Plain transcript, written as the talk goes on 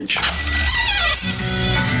My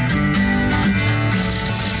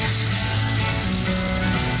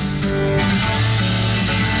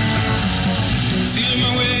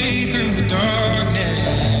way through the darkness,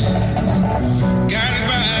 guided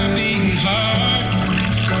by a beating heart.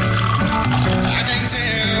 I can't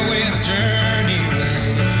tell where the journey will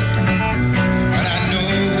end, but I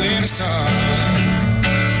know where to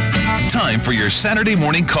start. Time for your Saturday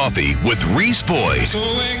morning coffee with Reese Boyd. So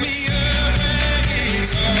wake me up when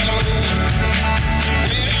it's all over,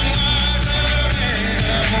 when I'm wiser and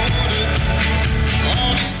I'm older.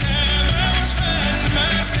 All this time I was finding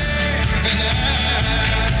myself and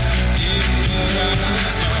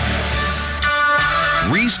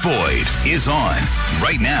Reese Boyd is on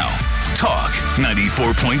right now. Talk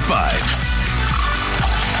 94.5.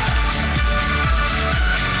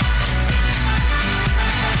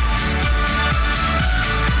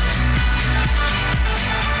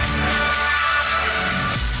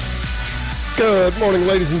 Good morning,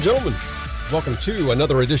 ladies and gentlemen. Welcome to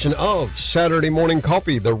another edition of Saturday Morning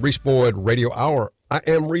Coffee, the Reese Boyd Radio Hour. I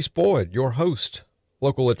am Reese Boyd, your host,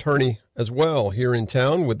 local attorney as well here in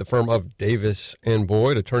town with the firm of Davis and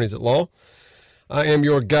Boyd, attorneys at law. I am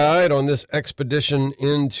your guide on this expedition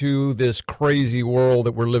into this crazy world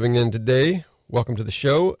that we're living in today. Welcome to the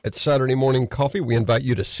show. At Saturday Morning Coffee, we invite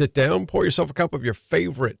you to sit down, pour yourself a cup of your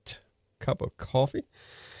favorite cup of coffee.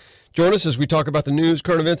 Join us as we talk about the news,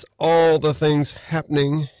 current events, all the things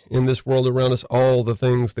happening in this world around us, all the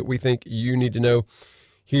things that we think you need to know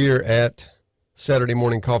here at Saturday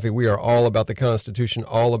Morning Coffee. We are all about the Constitution,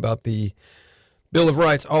 all about the Bill of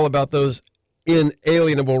Rights, all about those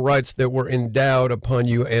inalienable rights that were endowed upon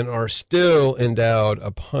you and are still endowed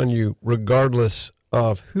upon you, regardless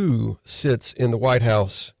of who sits in the White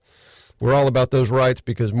House. We're all about those rights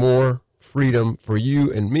because more freedom for you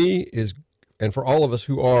and me is, and for all of us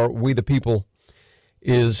who are we the people,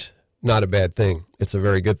 is not a bad thing. It's a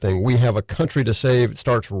very good thing. We have a country to save. It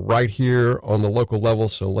starts right here on the local level,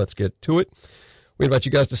 so let's get to it. We invite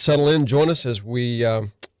you guys to settle in, join us as we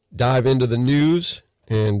dive into the news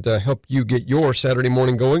and help you get your Saturday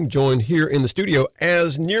morning going. Joined here in the studio,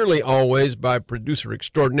 as nearly always, by producer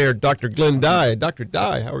extraordinaire, Dr. Glenn Dye. Dr.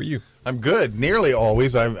 Dye, how are you? I'm good. Nearly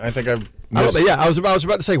always. I think I've missed. I was about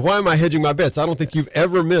to say, why am I hedging my bets? I don't think you've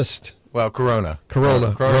ever missed. Well, Corona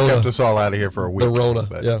Corona kept us all out of here for a week. Corona,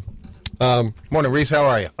 yeah. Morning, Reese. How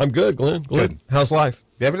are you? I'm good, Glenn. Good. How's life?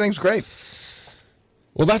 Everything's great.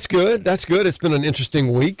 Well, that's good. That's good. It's been an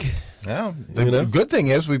interesting week. Yeah. The good thing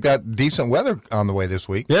is we've got decent weather on the way this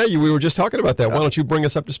week. Yeah, we were just talking about that. Why don't you bring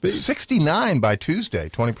us up to speed? 69 by Tuesday,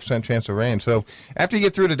 20% chance of rain. So after you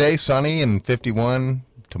get through today, sunny and 51.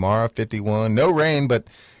 Tomorrow, 51. No rain, but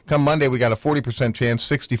come Monday, we got a 40% chance,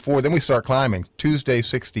 64. Then we start climbing. Tuesday,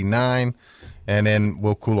 69. And then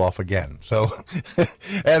we'll cool off again. So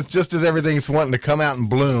just as everything's wanting to come out and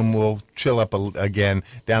bloom, we'll chill up again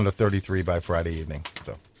down to 33 by Friday evening.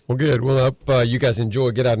 So. Well, good. Well, I hope you guys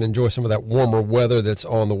get out and enjoy some of that warmer weather that's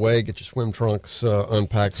on the way. Get your swim trunks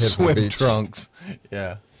unpacked. Head to the beach. Trunks,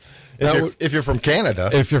 yeah. If you're from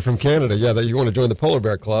Canada. If you're from Canada, yeah, that you want to join the Polar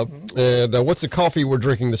Bear Club. And what's the coffee we're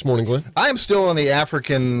drinking this morning, Glenn? I am still on the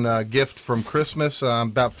African gift from Christmas. I'm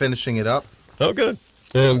about finishing it up. Oh, good.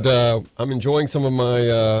 And I'm enjoying some of my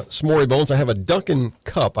S'more Bones. I have a Dunkin'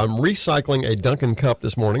 cup. I'm recycling a Dunkin' cup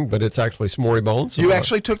this morning, but it's actually S'more Bones. You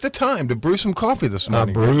actually took the time to brew some coffee this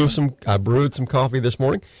morning. I brewed some coffee this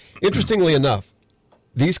morning. Interestingly enough,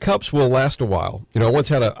 these cups will last a while. You know, I once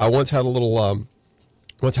had a little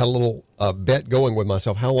bet going with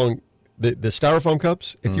myself. How long the styrofoam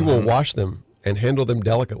cups? If you will wash them and handle them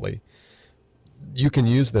delicately, you can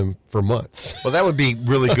use them for months. Well, that would be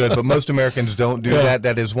really good, but most Americans don't do that.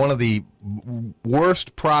 That is one of the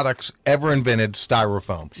worst products ever invented,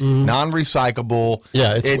 styrofoam. Non-recyclable.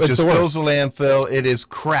 Yeah, it just fills the landfill. It is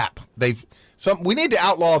crap. We need to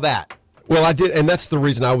outlaw that. Well, I did, and that's the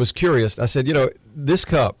reason I was curious. I said, this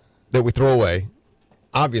cup that we throw away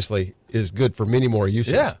obviously is good for many more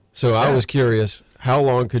uses. Yeah. So I was curious, how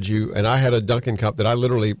long could you, and I had a Dunkin' cup that I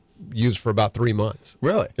literally used for about 3 months.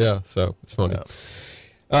 Really? Yeah, so it's funny.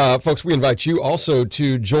 Yeah. Folks, we invite you also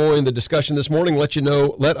to join the discussion this morning. Let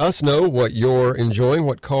us know what you're enjoying,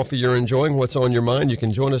 what coffee you're enjoying, what's on your mind. You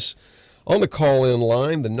can join us on the call-in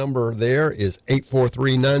line. The number there is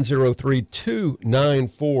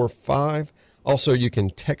 843-903-2945. Also, you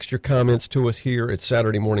can text your comments to us here at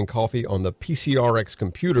Saturday Morning Coffee on the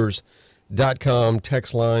PCRXcomputers.com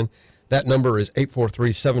text line. That number is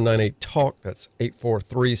 843-798-TALK. That's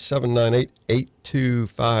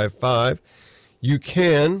 843-798-8255. You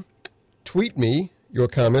can tweet me your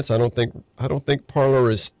comments. I don't think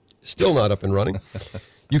Parler is still not up and running.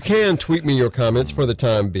 You can tweet me your comments for the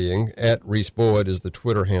time being. At Reese Boyd is the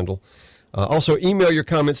Twitter handle. Also, email your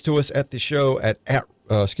comments to us at the show at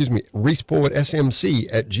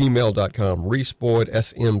reeseboydsmc@gmail.com.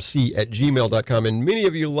 reeseboydsmc@gmail.com. And many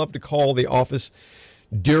of you love to call the office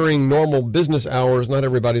during normal business hours. Not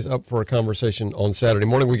everybody's up for a conversation on Saturday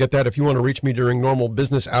morning. We get that. If you want to reach me during normal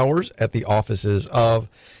business hours at the offices of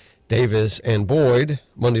Davis and Boyd,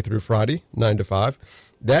 Monday through Friday, 9 to 5,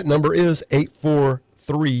 that number is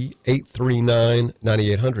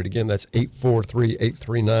 843-839-9800. Again, that's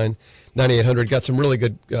 843-839-9800. Got some really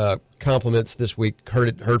good compliments this week.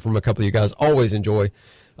 Heard from a couple of you guys. Always enjoy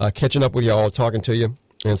catching up with y'all, talking to you.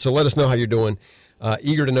 And so let us know how you're doing.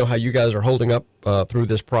 Eager to know how you guys are holding up through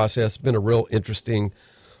this process. Been a real interesting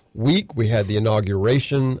week. We had the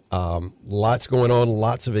inauguration. Lots going on.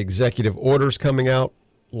 Lots of executive orders coming out.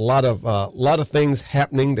 A lot of things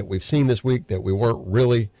happening that we've seen this week that we weren't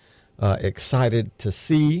really excited to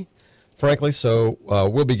see, frankly. So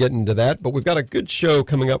we'll be getting to that. But we've got a good show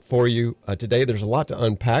coming up for you today. There's a lot to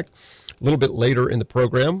unpack. A little bit later in the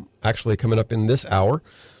program, actually coming up in this hour,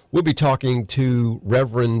 we'll be talking to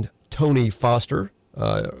Reverend Tony Foster.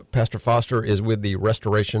 Pastor Foster is with the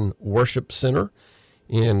Restoration Worship Center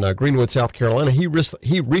in Greenwood, South Carolina. He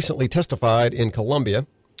recently testified in Columbia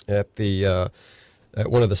at the at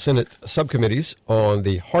one of the Senate subcommittees on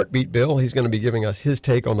the heartbeat bill. He's going to be giving us his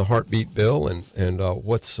take on the heartbeat bill and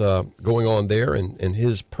what's going on there and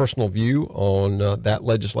his personal view on that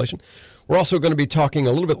legislation. We're also going to be talking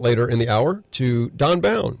a little bit later in the hour to Don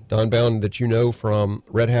Bound. Don Bound, that you know from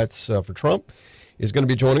Red Hats for Trump, is going to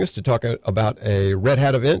be joining us to talk about a Red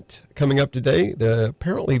Hat event coming up today.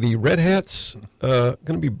 Apparently the Red Hats going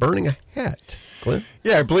to be burning a hat. Glenn?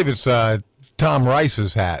 Yeah, I believe it's Tom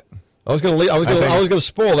Rice's hat. I was going to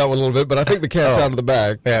spoil that one a little bit, but I think the cat's out of the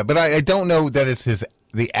bag. Yeah, but I don't know that it's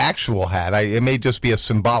the actual hat. It may just be a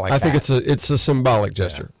symbolic. I think it's a symbolic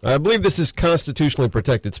gesture. Yeah. I believe this is constitutionally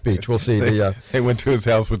protected speech. We'll see. They went to his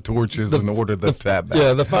house with torches and ordered the hat back.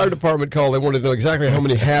 Yeah, the fire department called. They wanted to know exactly how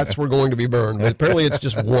many hats were going to be burned. But apparently, it's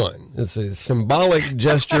just one. It's a symbolic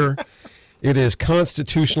gesture. It is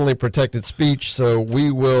constitutionally protected speech, so we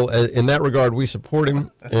will, in that regard, we support him,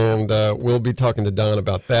 and we'll be talking to Don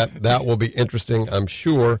about that. That will be interesting, I'm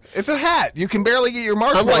sure. It's a hat. You can barely get your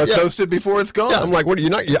marshmallow toasted before it's gone. Yeah, I'm like, what are you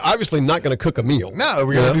not? You're obviously not going to cook a meal. No,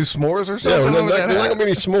 we're going to do s'mores or something. Yeah, we're not going to be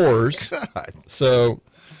any s'mores. God. So.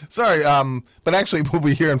 Sorry, but actually we'll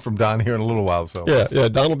be hearing from Don here in a little while. So yeah,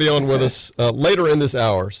 Don will be on with us later in this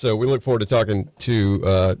hour. So we look forward to talking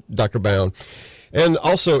to Dr. Bound. And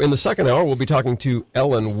also in the second hour, we'll be talking to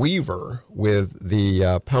Ellen Weaver with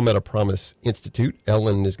the Palmetto Promise Institute.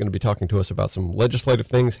 Ellen is going to be talking to us about some legislative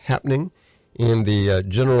things happening in the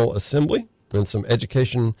General Assembly and some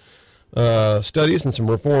education studies and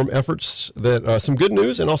some reform efforts that are some good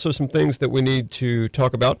news and also some things that we need to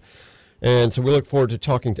talk about. And so we look forward to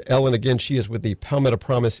talking to Ellen. Again, she is with the Palmetto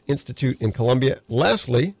Promise Institute in Columbia.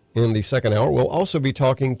 Lastly, in the second hour, we'll also be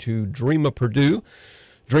talking to Dreama Purdue.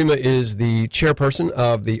 Dreama is the chairperson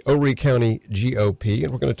of the Horry County GOP,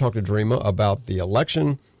 and we're going to talk to Dreama about the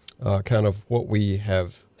election, kind of what we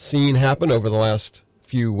have seen happen over the last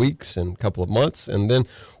few weeks and couple of months, and then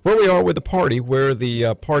where we are with the party, where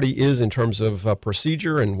the party is in terms of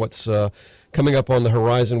procedure and what's coming up on the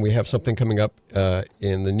horizon. We have something coming up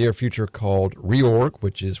in the near future called Reorg,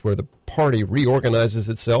 which is where the party reorganizes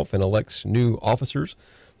itself and elects new officers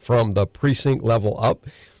from the precinct level up.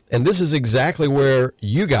 And this is exactly where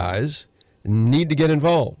you guys need to get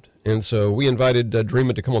involved. And so we invited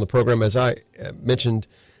Dreama to come on the program. As I mentioned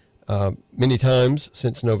many times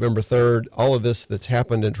since November 3rd, all of this that's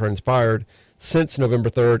happened and transpired since November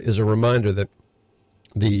 3rd is a reminder that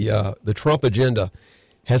the Trump agenda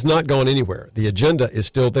has not gone anywhere. The agenda is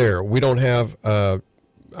still there. We don't have our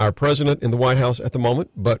president in the White House at the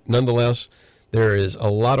moment, but nonetheless, there is a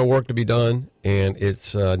lot of work to be done, and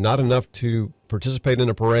it's not enough to participate in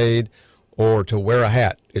a parade or to wear a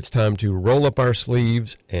hat. It's time to roll up our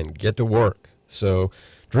sleeves and get to work. So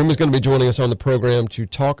Dreama is going to be joining us on the program to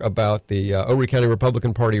talk about the Horry County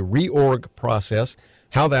Republican Party reorg process,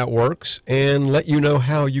 how that works, and let you know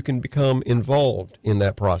how you can become involved in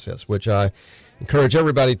that process, which I encourage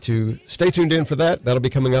everybody to stay tuned in for that. That'll be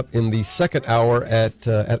coming up in the second hour at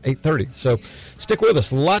 8:30. So stick with us.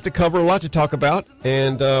 A lot to cover, a lot to talk about,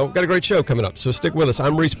 and we've got a great show coming up. So stick with us.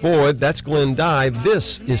 I'm Reese Boyd. That's Glenn Dye.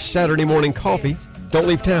 This is Saturday Morning Coffee. Don't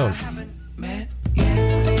leave town.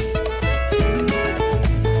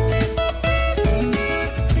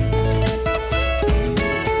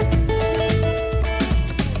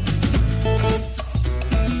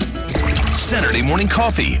 Saturday Morning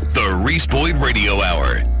Coffee, the Reese Boyd Radio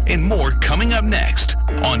Hour, and more coming up next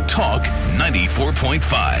on Talk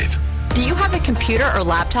 94.5. Do you have a computer or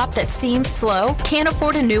laptop that seems slow? Can't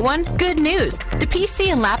afford a new one? Good news! The PC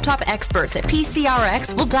and laptop experts at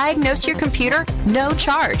PCRX will diagnose your computer, no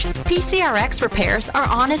charge. PCRX repairs are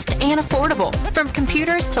honest and affordable. From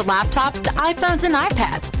computers to laptops to iPhones and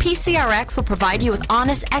iPads, PCRX will provide you with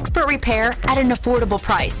honest expert repair at an affordable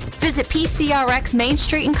price. Visit PCRX Main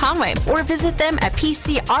Street in Conway or visit them at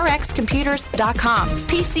PCRXcomputers.com.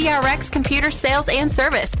 PCRX Computer Sales and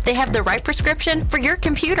Service. They have the right prescription for your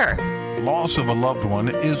computer. Loss of a loved one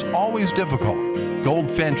is always difficult.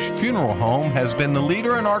 Goldfinch Funeral Home has been the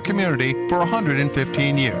leader in our community for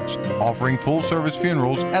 115 years, offering full-service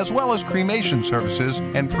funerals as well as cremation services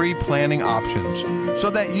and pre-planning options,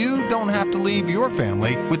 so that you don't have to leave your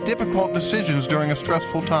family with difficult decisions during a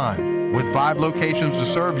stressful time. With 5 locations to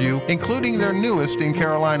serve you, including their newest in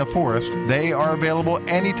Carolina Forest, they are available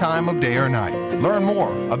any time of day or night. Learn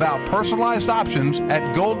more about personalized options at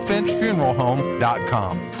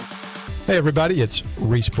goldfinchfuneralhome.com. Hey everybody, it's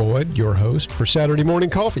Reese Boyd, your host for Saturday Morning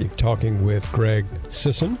Coffee, talking with Greg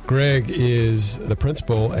Sisson. Greg is the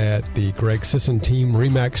principal at the Greg Sisson Team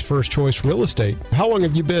RE/MAX First Choice Real Estate. How long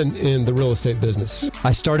have you been in the real estate business?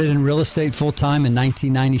 I started in real estate full-time in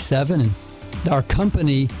 1997, and our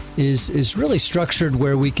company is really structured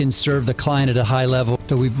where we can serve the client at a high level.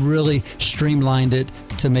 So we've really streamlined it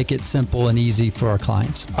to make it simple and easy for our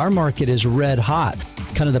clients. Our market is red hot,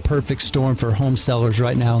 kind of the perfect storm for home sellers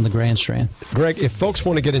right now in the Grand Strand. Greg, if folks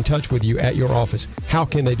want to get in touch with you at your office, how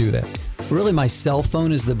can they do that? Really, my cell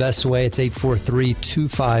phone is the best way. It's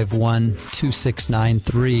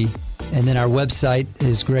 843-251-2693. And then our website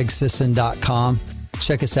is gregsisson.com.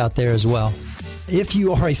 Check us out there as well. If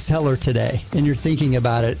you are a seller today and you're thinking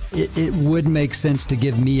about it, it would make sense to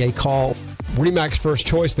give me a call. RE/MAX First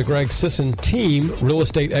Choice, the Greg Sisson Team, real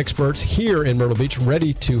estate experts here in Myrtle Beach,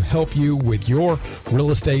 ready to help you with your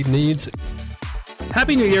real estate needs.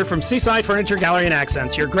 Happy New Year from Seaside Furniture Gallery and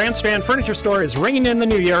Accents. Your Grand Strand furniture store is ringing in the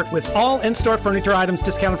new year with all in-store furniture items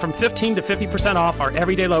discounted from 15 to 50% off our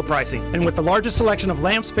everyday low pricing. And with the largest selection of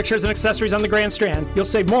lamps, pictures, and accessories on the Grand Strand, you'll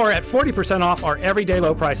save more at 40% off our everyday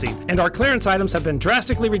low pricing. And our clearance items have been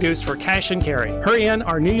drastically reduced for cash and carry. Hurry in,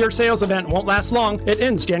 our New Year sales event won't last long. It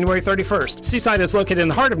ends January 31st. Seaside is located in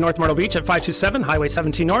the heart of North Myrtle Beach at 527 Highway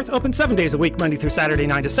 17 North, open 7 days a week, Monday through Saturday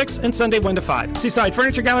 9 to 6, and Sunday 1 to 5. Seaside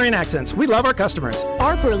Furniture Gallery and Accents. We love our customers.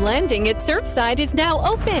 Arbor Landing at Surfside is now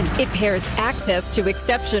open. It pairs access to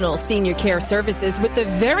exceptional senior care services with the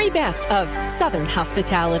very best of Southern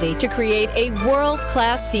hospitality to create a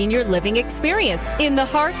world-class senior living experience in the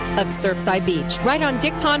heart of Surfside Beach, right on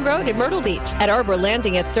Dick Pond Road in Myrtle Beach. At Arbor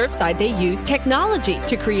Landing at Surfside, they use technology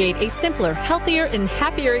to create a simpler, healthier, and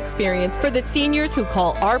happier experience for the seniors who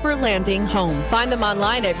call Arbor Landing home. Find them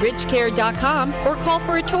online at ridgecare.com or call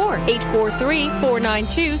for a tour,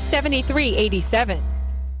 843-492-7387.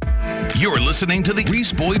 You're listening to the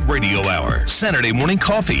Reese Boyd Radio Hour, Saturday Morning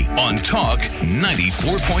Coffee on Talk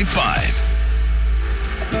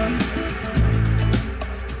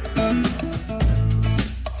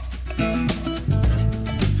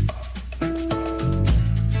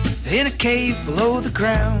In a cave below the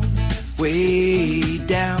ground, way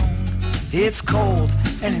down, it's cold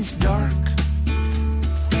and it's dark,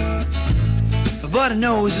 but he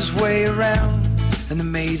knows his way around, and the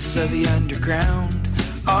mazes of the underground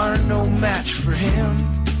are no match for him.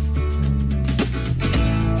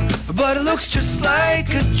 But it looks just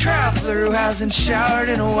like a traveler who hasn't showered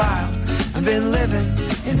in a while and been living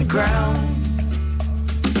in the ground.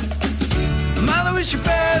 Milo is your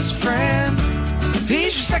best friend,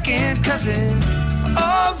 he's your second cousin,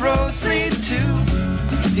 all roads lead to,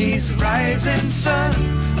 he's the rising sun.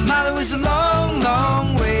 Milo is a long,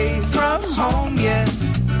 long way from home yet.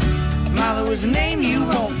 Milo is a name you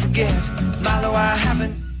won't forget. Milo I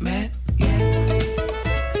haven't met yet.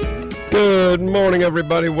 Good morning,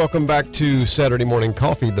 everybody. Welcome back to Saturday Morning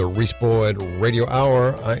Coffee, the Reese Boyd Radio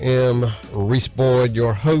Hour. I am Reese Boyd,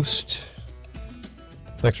 your host.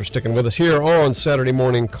 Thanks for sticking with us here on Saturday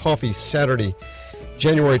Morning Coffee, Saturday,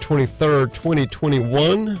 January 23rd,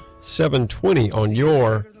 2021, 7:20 on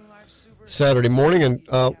your Saturday morning. And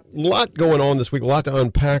a lot going on this week, a lot to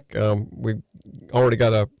unpack. We already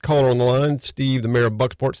got a caller on the line, Steve, the mayor of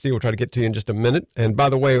Bucksport. Steve, we'll try to get to you in just a minute. And by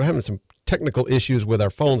the way, we're having some technical issues with our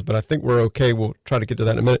phones, but I think we're okay. We'll try to get to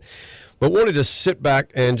that in a minute. But wanted to sit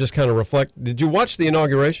back and just kind of reflect. Did you watch the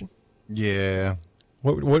inauguration? Yeah.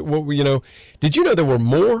 What you know, did you know there were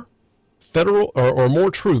more federal or more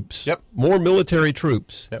troops, Yep. more military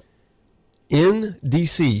troops Yep. in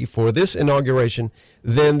D.C. for this inauguration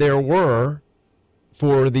than there were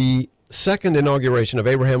for the second inauguration of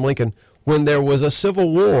Abraham Lincoln when there was a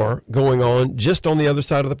civil war going on just on the other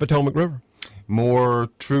side of the Potomac River. More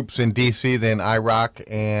troops in D.C. than Iraq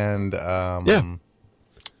and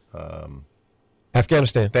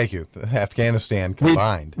Afghanistan. Thank you. Afghanistan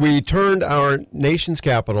combined. We turned our nation's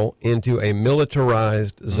capital into a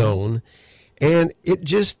militarized zone, and it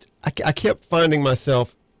just, I kept finding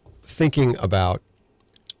myself thinking about,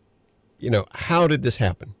 how did this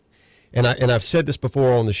happen? And I've said this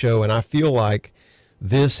before on the show, and I feel like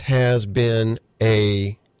this has been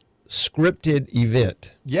a scripted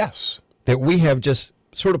event. Yes. That we have just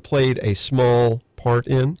sort of played a small part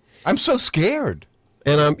in. I'm so scared.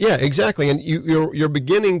 And exactly. And you're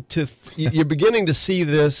beginning to see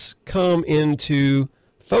this come into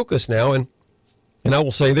focus now. And I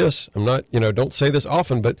will say this, I'm not, don't say this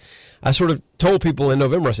often, but I sort of told people in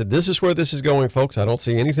November, I said, this is where this is going, folks. I don't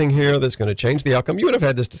see anything here that's going to change the outcome. You would have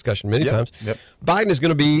had this discussion many times. Yep. Biden is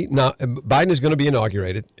going to be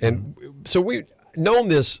inaugurated. And so we've known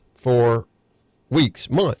this for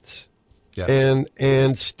weeks, months. Yes.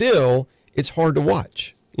 And still it's hard to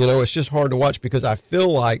watch. It's just hard to watch because I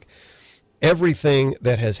feel like everything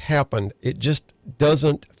that has happened, it just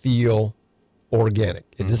doesn't feel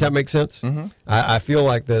organic. Does that make sense? Mm-hmm. I feel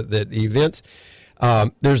like the events,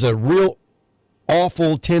 there's a real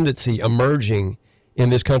awful tendency emerging in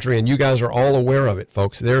this country, and you guys are all aware of it,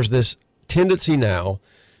 folks. There's this tendency now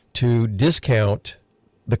to discount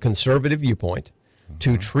the conservative viewpoint,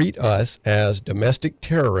 to treat us as domestic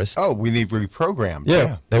terrorists. Oh, we need reprogrammed.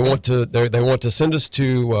 Yeah. They want to send us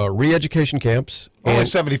to re-education camps. Only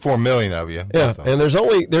 74 million of you. Yeah, and there's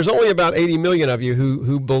only about 80 million of you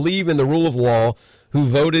who believe in the rule of law, who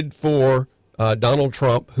voted for Donald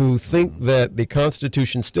Trump, who think that the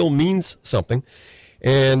Constitution still means something.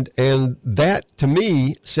 And that, to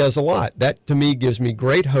me, says a lot. That, to me, gives me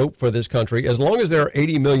great hope for this country. As long as there are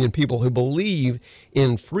 80 million people who believe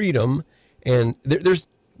in freedom. And there's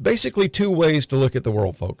basically two ways to look at the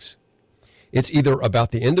world, folks. It's either about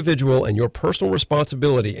the individual and your personal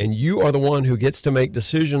responsibility, and you are the one who gets to make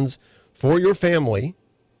decisions for your family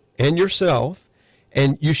and yourself,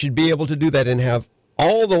 and you should be able to do that and have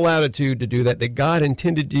all the latitude to do that God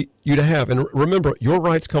intended you to have. And remember, your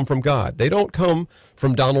rights come from God. They don't come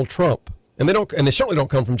from Donald Trump, and they certainly don't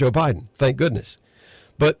come from Joe Biden, thank goodness.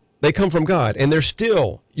 But they come from God, and they're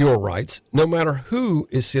still your rights, no matter who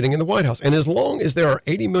is sitting in the White House. And as long as there are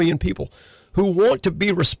 80 million people who want to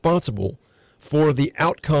be responsible for the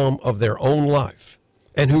outcome of their own life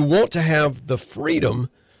and who want to have the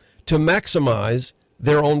freedom to maximize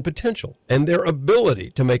their own potential and their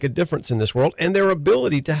ability to make a difference in this world and their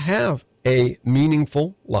ability to have a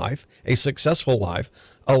meaningful life, a successful life,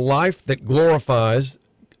 a life that glorifies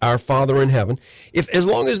our Father in heaven, as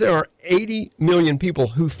long as there are 80 million people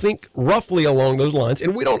who think roughly along those lines,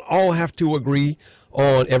 and we don't all have to agree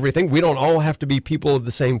on everything, we don't all have to be people of the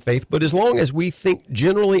same faith, but as long as we think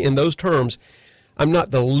generally in those terms, I'm not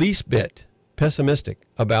the least bit pessimistic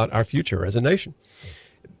about our future as a nation.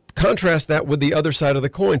 Contrast that with the other side of the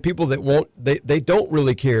coin, people that they don't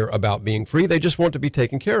really care about being free, they just want to be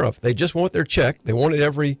taken care of. They just want their check, they want it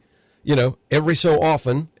every so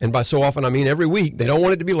often, and by so often I mean every week. They don't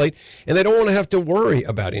want it to be late, and they don't want to have to worry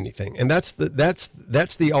about anything. And that's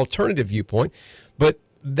the alternative viewpoint. But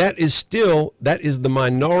that is the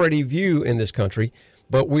minority view in this country.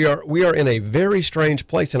 But we are in a very strange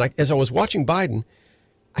place. And as I was watching Biden,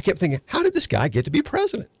 I kept thinking, how did this guy get to be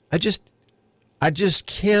president? I just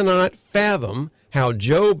cannot fathom how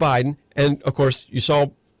Joe Biden, and of course you saw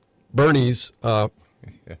Bernie's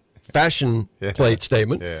fashion plate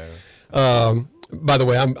statement. Yeah. By the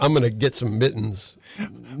way, I'm going to get some mittens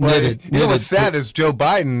knitted. You know what's sad is Joe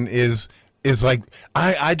Biden is like,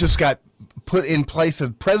 I just got put in place as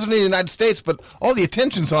president of the United States, but all the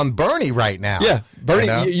attention's on Bernie right now. Yeah,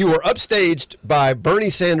 Bernie, you were upstaged by Bernie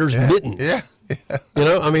Sanders' mittens. Yeah.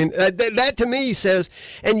 I mean, that to me says,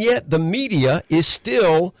 and yet the media is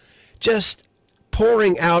still just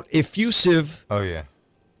pouring out effusive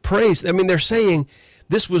praise. I mean, they're saying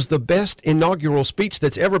this was the best inaugural speech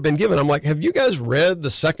that's ever been given. I'm like, have you guys read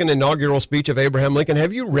the second inaugural speech of Abraham Lincoln?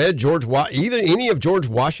 Have you read any of George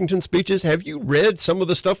Washington's speeches? Have you read some of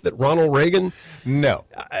the stuff that Ronald Reagan? No,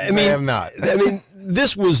 I have not. I mean,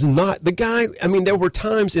 this was not the guy. I mean, there were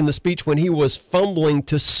times in the speech when he was fumbling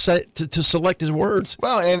to select his words.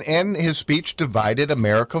 Well, and his speech divided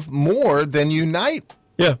America more than unite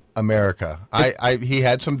America. He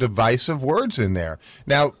had some divisive words in there.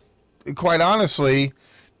 Now, quite honestly,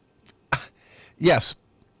 yes,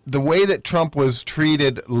 the way that Trump was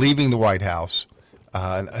treated leaving the White House,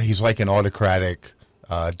 he's like an autocratic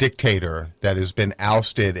dictator that has been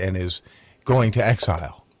ousted and is going to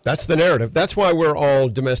exile. That's the narrative. That's why we're all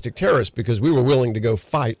domestic terrorists, because we were willing to go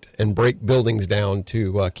fight and break buildings down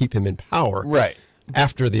to keep him in power. Right.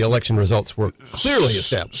 After the election results were clearly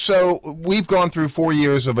established. So we've gone through 4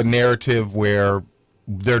 years of a narrative where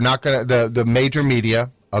they're not going to, the major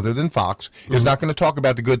media, other than Fox, is not going to talk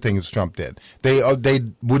about the good things Trump did. They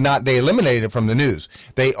eliminated it from the news.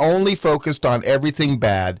 They only focused on everything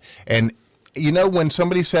bad. And, you know, when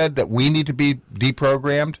somebody said that we need to be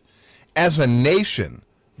deprogrammed, as a nation,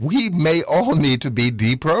 we may all need to be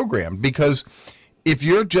deprogrammed, because if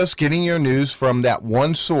you're just getting your news from that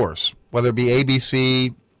one source, whether it be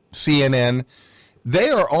ABC, CNN, they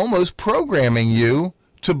are almost programming you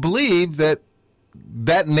to believe that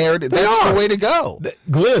narrative, that's the way to go.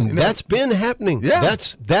 Glenn, that's been happening. Yeah.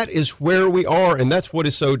 That is where we are, and that's what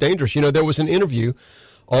is so dangerous. You know, there was an interview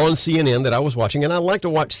on CNN that I was watching, and I like to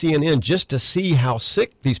watch CNN just to see how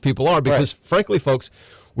sick these people are, because frankly, folks,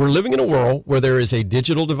 we're living in a world where there is a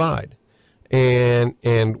digital divide, and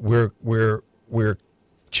we're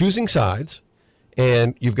choosing sides,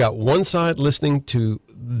 and you've got one side listening to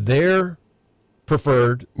their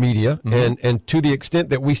preferred media, and to the extent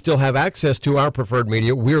that we still have access to our preferred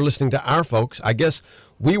media, we're listening to our folks. I guess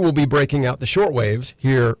we will be breaking out the shortwaves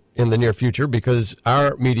here in the near future, because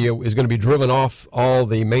our media is going to be driven off all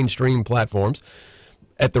the mainstream platforms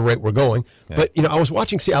at the rate we're going. Yeah. But, you know,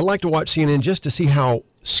 I like to watch CNN just to see how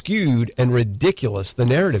skewed and ridiculous the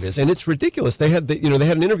narrative is. And it's ridiculous. They had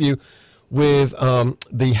an interview with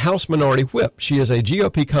the House Minority Whip. She is a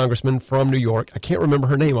GOP congressman from New York. I can't remember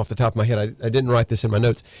her name off the top of my head. I didn't write this in my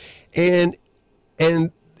notes. And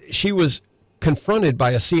she was confronted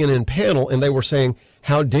by a CNN panel, and they were saying,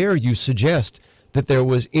 how dare you suggest that there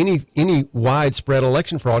was any widespread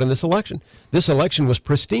election fraud in this election? This election was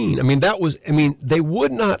pristine. They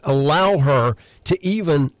would not allow her to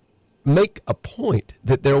even make a point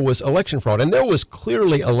that there was election fraud. And there was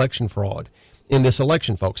clearly election fraud in this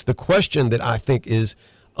election, folks. The question that I think is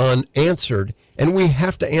unanswered, and we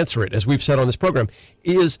have to answer it, as we've said on this program,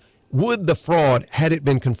 is would the fraud, had it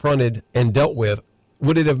been confronted and dealt with,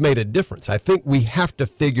 would it have made a difference? I think we have to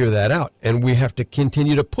figure that out, and we have to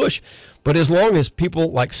continue to push. But as long as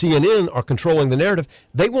people like CNN are controlling the narrative,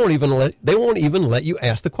 they won't even let you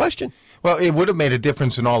ask the question. Well, it would have made a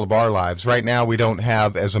difference in all of our lives. Right now, we don't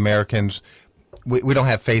have, as Americans, we don't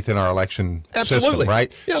have faith in our election system,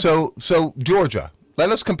 right? Yeah. So Georgia, let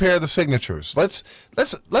us compare the signatures.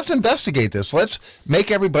 Let's investigate this. Let's make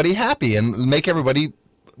everybody happy and make everybody.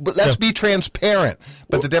 But let's be transparent.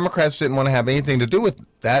 But the Democrats didn't want to have anything to do with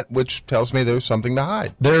that, which tells me there's something to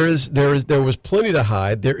hide. There was plenty to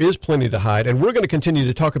hide. There is plenty to hide, and we're going to continue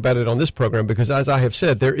to talk about it on this program, because, as I have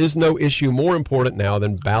said, there is no issue more important now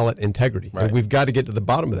than ballot integrity. Right. And we've got to get to the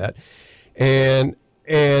bottom of that. And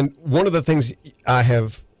one of the things I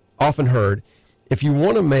have often heard, if you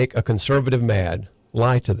want to make a conservative mad,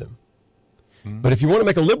 lie to them. Mm-hmm. But if you want to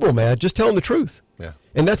make a liberal mad, just tell them the truth. Yeah.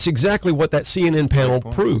 And that's exactly what that CNN panel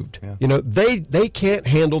proved. Yeah. You know, they can't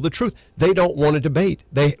handle the truth. They don't want to debate.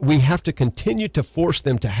 We have to continue to force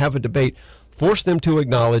them to have a debate, force them to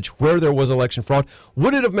acknowledge where there was election fraud.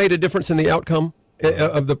 Would it have made a difference in the outcome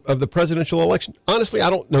of the presidential election? Honestly,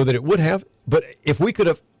 I don't know that it would have. But if we could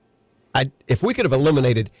have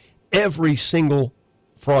eliminated every single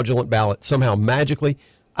fraudulent ballot somehow magically,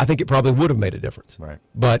 I think it probably would have made a difference. Right.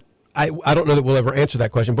 But I don't know that we'll ever answer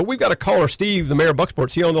that question. But we've got a caller, Steve, the mayor of Bucksport.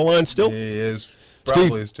 Is he on the line still? He is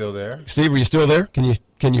probably still there. Steve, are you still there? Can you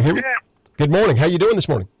hear me? Yeah. Good morning. How you doing this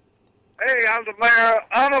morning? Hey, I'm the mayor,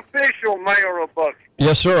 unofficial mayor of Bucksport.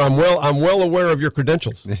 Yes, sir. I'm well aware of your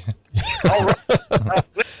credentials. All right.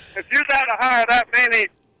 If you got to hire that many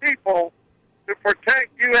people to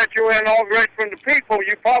protect you at your inauguration from the people,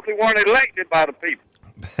 you probably weren't elected by the people.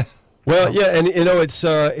 Well, yeah, and you know it's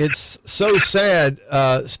so sad,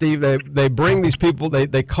 Steve. They bring these people,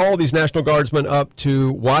 they call these National Guardsmen up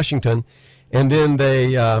to Washington, and then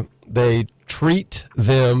they treat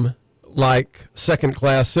them like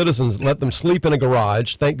second-class citizens, let them sleep in a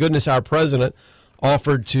garage. Thank goodness our president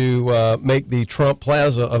offered to make the Trump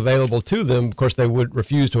Plaza available to them. Of course, they would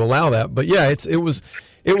refuse to allow that. But yeah, it was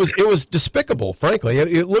despicable. Frankly,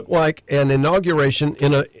 it looked like an inauguration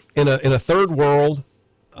in a third world.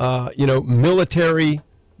 Military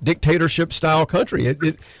dictatorship style country.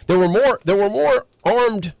 There were more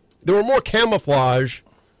camouflage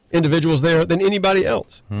individuals there than anybody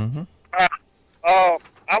else. Mm-hmm. I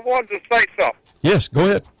wanted to say something. Yes, go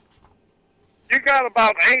ahead. You got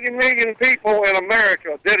about 80 million people in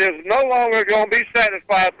America that is no longer going to be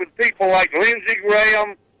satisfied with people like Lindsey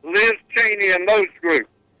Graham, Liz Cheney, and those groups.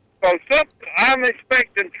 So I'm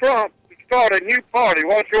expecting Trump to start a new party.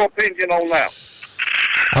 What's your opinion on that?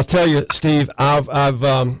 I'll tell you, Steve, I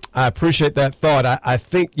appreciate that thought. I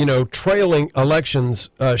think, trailing elections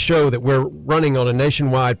show that we're running on a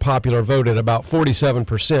nationwide popular vote at about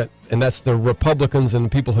 47%, and that's the Republicans and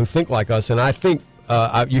people who think like us. And I think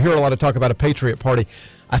you hear a lot of talk about a Patriot Party.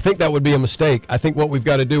 I think that would be a mistake. I think what we've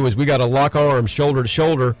got to do is we got to lock arms shoulder to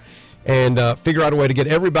shoulder and figure out a way to get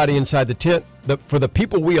everybody inside the tent. For the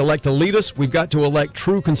people we elect to lead us, we've got to elect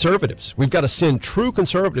true conservatives. We've got to send true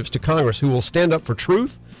conservatives to Congress who will stand up for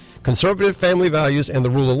truth, conservative family values, and the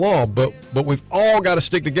rule of law. But we've all got to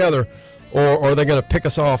stick together, or they're going to pick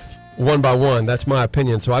us off one by one. That's my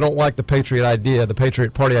opinion. So I don't like the Patriot idea, the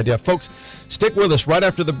Patriot Party idea. Folks, stick with us. Right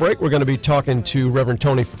after the break, we're going to be talking to Reverend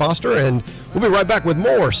Tony Foster, and we'll be right back with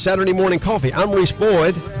more Saturday Morning Coffee. I'm Reese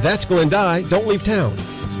Boyd. That's Glenn Dye. Don't leave town.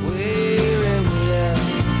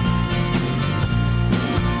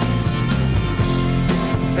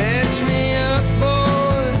 Patch me up,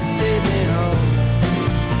 boys, take me home.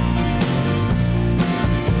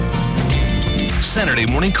 Saturday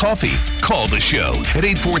Morning Coffee. Call the show at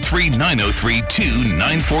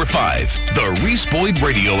 843-903-2945. The Reese Boyd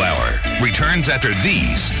Radio Hour returns after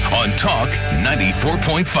these on Talk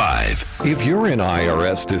 94.5. If you're in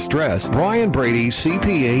IRS distress, Brian Brady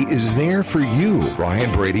CPA is there for you.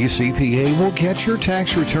 Brian Brady CPA will get your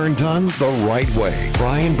tax return done the right way.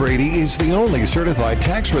 Brian Brady is the only certified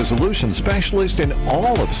tax resolution specialist in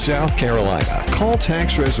all of South Carolina. Call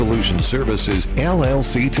Tax Resolution Services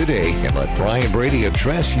LLC today and let Brian Brady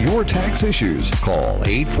address your tax issues. Call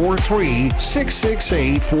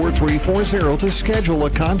 843-668-4340 to schedule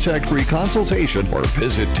a contact-free consultation or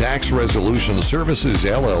visit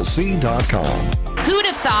taxresolutionservicesllc.com. Who'd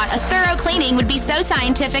have thought a thorough cleaning would be so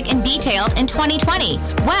scientific and detailed in 2020?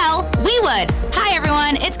 Well, we would. Hi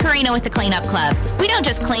everyone, it's Karina with the Cleanup Club. We don't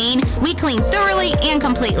just clean, we clean thoroughly and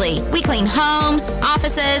completely. We clean homes,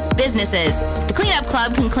 offices, businesses. The Cleanup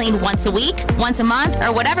Club can clean once a week, once a month,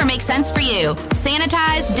 or whatever makes sense for you.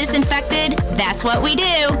 Sanitized, disinfected, that's what we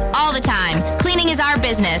do all the time. Cleaning is our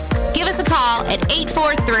business. Give us a call at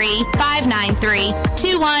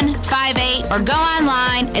 843-593-2158 or go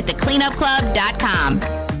online at thecleanupclub.com.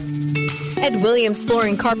 At Williams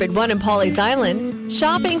Flooring Carpet One in Pawleys Island,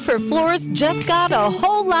 shopping for floors just got a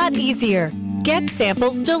whole lot easier. Get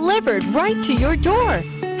samples delivered right to your door.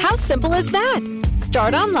 How simple is that?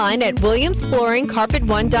 Start online at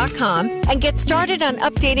williamsflooringcarpet1.com and get started on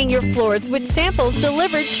updating your floors with samples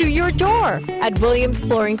delivered to your door. At Williams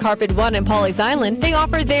Flooring Carpet One in Pawleys Island, they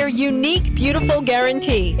offer their unique, beautiful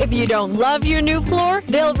guarantee. If you don't love your new floor,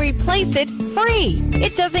 they'll replace it free.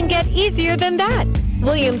 It doesn't get easier than that.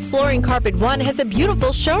 Williams Flooring Carpet One has a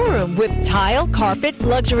beautiful showroom with tile, carpet,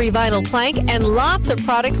 luxury vinyl plank, and lots of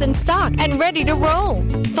products in stock and ready to roll.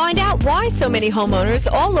 Find out why so many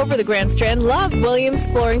homeowners all over the Grand Strand love Williams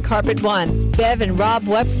Flooring Carpet One. Bev and Rob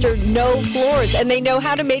Webster know floors, and they know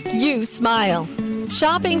how to make you smile.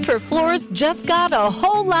 Shopping for floors just got a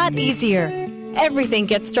whole lot easier. Everything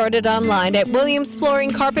gets started online at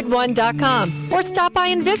williamsflooringcarpet1.com or stop by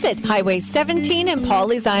and visit Highway 17 in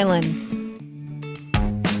Pawleys Island.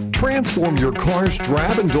 Transform your car's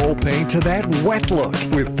drab and dull paint to that wet look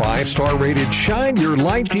with 5-star rated Shine Your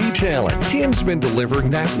Light Detailing. Tim's been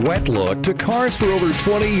delivering that wet look to cars for over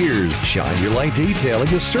 20 years. Shine Your Light Detailing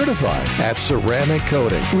is certified at ceramic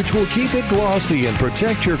coating, which will keep it glossy and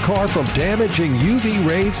protect your car from damaging UV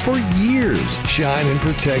rays for years. Shine and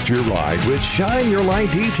protect your ride with Shine Your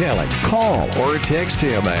Light Detailing. Call or text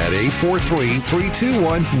him at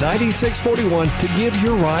 843-321-9641 to give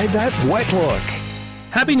your ride that wet look.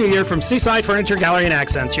 Happy New Year from Seaside Furniture Gallery and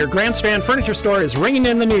Accents. Your Grand Strand furniture store is ringing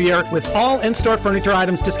in the new year with all in-store furniture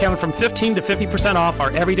items discounted from 15 to 50% off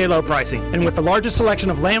our everyday low pricing. And with the largest selection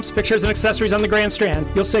of lamps, pictures, and accessories on the Grand Strand,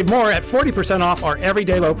 you'll save more at 40% off our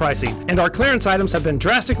everyday low pricing. And our clearance items have been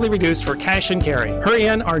drastically reduced for cash and carry. Hurry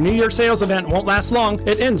in, our New Year sales event won't last long.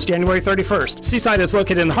 It ends January 31st. Seaside is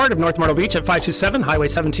located in the heart of North Myrtle Beach at 527 Highway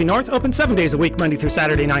 17 North, open 7 days a week, Monday through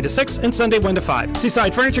Saturday 9 to 6, and Sunday 1 to 5.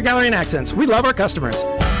 Seaside Furniture Gallery and Accents. We love our customers.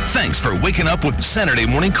 Thanks for waking up with Saturday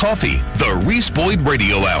Morning Coffee, the Reese Boyd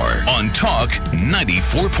Radio Hour on Talk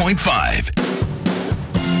 94.5.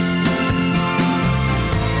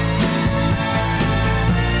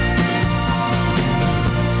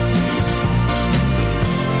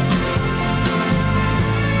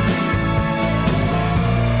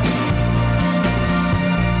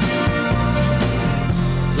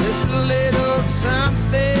 Just a little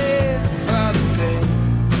something for the pain.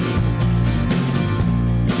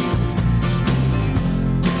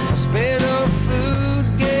 I spit of food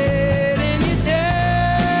getting you down.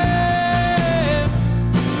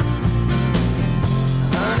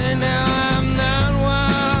 Honey, now I'm not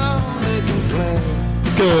one to complain.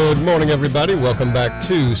 Good morning, everybody. Welcome back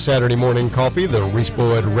to Saturday Morning Coffee, the Reese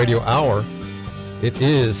Boyd Radio Hour. It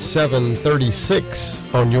is 7:36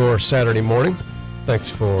 on your Saturday morning. Thanks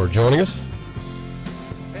for joining us.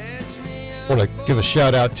 I want to give a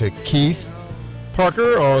shout out to Keith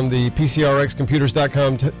Parker on the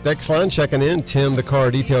PCRXcomputers.com text line checking in. Tim, the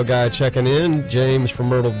car detail guy, checking in. James from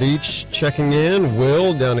Myrtle Beach checking in.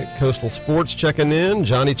 Will down at Coastal Sports checking in.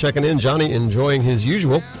 Johnny checking in. Johnny enjoying his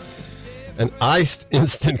usual an iced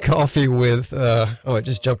instant coffee with, it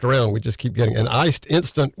just jumped around. We just keep getting an iced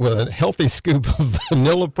instant with a healthy scoop of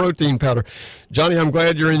vanilla protein powder. Johnny, I'm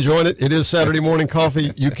glad you're enjoying it. It is Saturday morning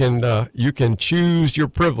coffee. You can choose your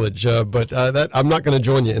privilege, but that I'm not going to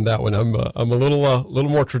join you in that one. I'm a little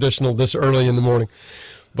more traditional this early in the morning.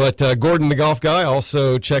 But Gordon, the golf guy,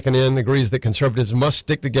 also checking in, agrees that conservatives must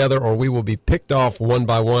stick together or we will be picked off one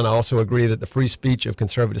by one. I also agree that the free speech of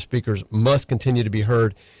conservative speakers must continue to be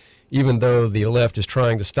heard, even though the left is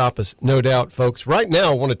trying to stop us. No doubt, folks. Right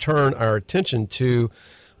now, I want to turn our attention to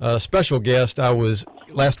a special guest.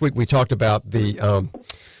 Last week we talked about the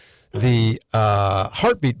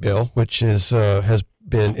heartbeat bill, which has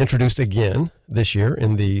been introduced again this year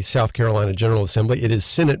in the South Carolina General Assembly. It is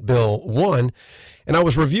Senate Bill 1, and I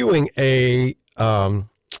was reviewing an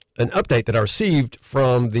update that I received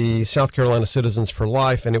from the South Carolina Citizens for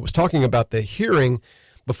Life, and it was talking about the hearing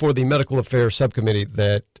before the Medical Affairs Subcommittee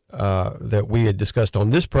that we had discussed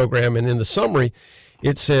on this program. And in the summary,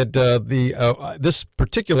 it said this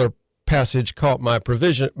particular passage caught my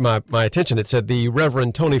attention. It said the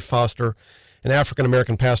Reverend Tony Foster, an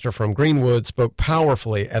African-American pastor from Greenwood, spoke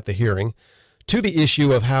powerfully at the hearing to the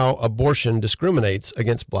issue of how abortion discriminates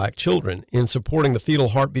against black children. In supporting the fetal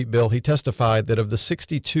heartbeat bill, he testified that of the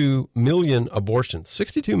 62 million abortions,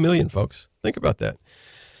 62 million, folks, think about that,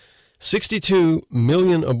 62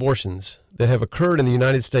 million abortions that have occurred in the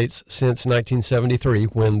United States since 1973,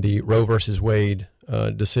 when the Roe versus Wade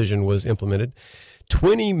decision was implemented.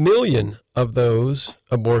 20 million of those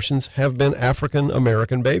abortions have been African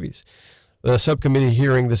American babies. The subcommittee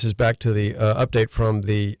hearing, this is back to the update from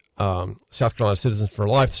the South Carolina Citizens for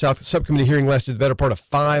Life. The subcommittee hearing lasted the better part of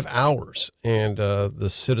 5 hours, and the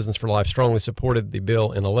Citizens for Life strongly supported the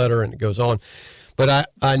bill in a letter, and it goes on. But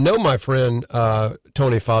I know my friend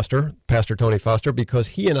Tony Foster, Pastor Tony Foster, because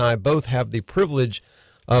he and I both have the privilege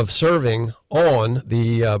of serving on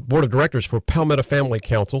the board of directors for Palmetto Family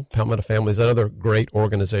Council. Palmetto Family is another great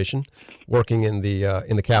organization working in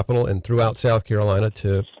the Capitol and throughout South Carolina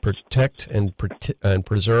to protect and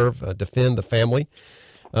preserve, defend the family.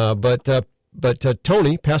 But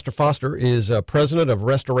Tony, Pastor Foster, is president of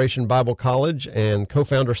Restoration Bible College and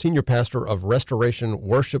co-founder, senior pastor of Restoration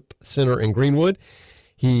Worship Center in Greenwood.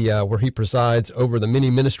 Where he presides over the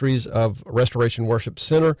many ministries of Restoration Worship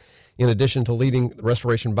Center. In addition to leading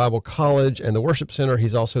Restoration Bible College and the Worship Center,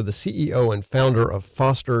 he's also the CEO and founder of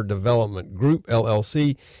Foster Development Group,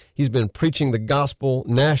 LLC. He's been preaching the gospel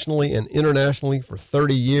nationally and internationally for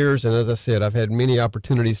 30 years. And as I said, I've had many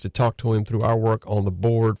opportunities to talk to him through our work on the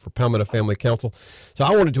board for Palmetto Family Council. So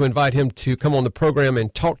I wanted to invite him to come on the program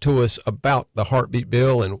and talk to us about the heartbeat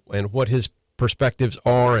bill and what his perspectives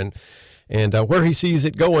are and where he sees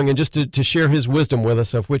it going, and just to share his wisdom with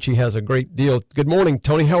us, of which he has a great deal. Good morning,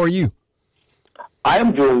 Tony. How are you? I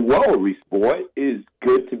am doing well, Reese Boyd. It is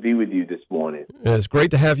good to be with you this morning. It's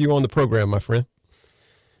great to have you on the program, my friend.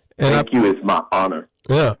 And Thank you. It's my honor.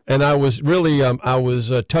 Yeah, and I was really,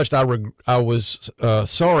 touched. I was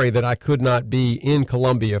sorry that I could not be in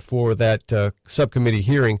Columbia for that subcommittee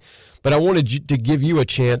hearing, but I wanted to give you a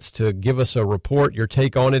chance to give us a report, your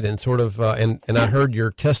take on it, and sort of, and I heard your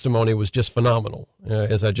testimony was just phenomenal,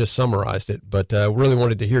 as I just summarized it. But really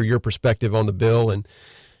wanted to hear your perspective on the bill, and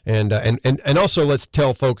also let's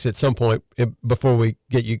tell folks at some point before we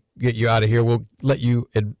get you out of here, we'll let you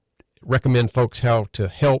recommend folks how to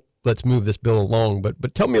help. Let's move this bill along.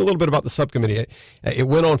 But tell me a little bit about the subcommittee. It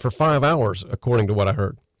went on for 5 hours, according to what I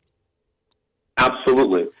heard.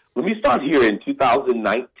 Absolutely. Let me start here. In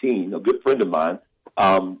 2019, a good friend of mine,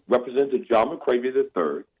 Representative John McCravey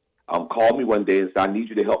III, called me one day and said, I need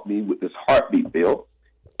you to help me with this heartbeat bill.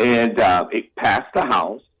 And it passed the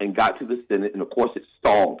House and got to the Senate, and, of course, it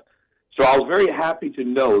stalled. So I was very happy to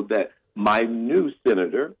know that my new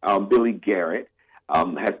senator, Billy Garrett,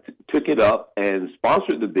 took it up and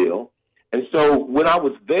sponsored the bill. And so when I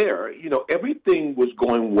was there, everything was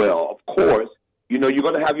going well. Of course, you're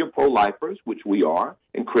going to have your pro-lifers, which we are,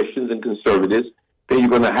 and Christians and conservatives. Then you're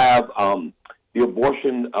going to have the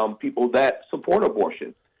abortion people that support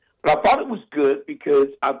abortion. But I thought it was good because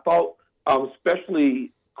I thought,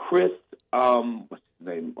 especially Chris, what's his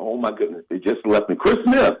name? Oh, my goodness, it just left me. Chris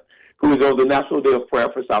Smith, who is on the National Day of Prayer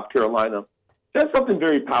for South Carolina. said something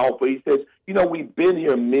very powerful. He says, you know, we've been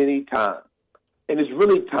here many times, and it's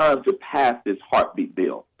really time to pass this heartbeat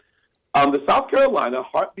bill. The South Carolina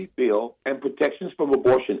Heartbeat Bill and Protections from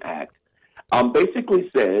Abortion Act basically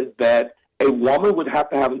says that a woman would have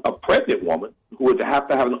to have, a pregnant woman who would have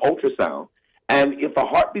to have an ultrasound, and if a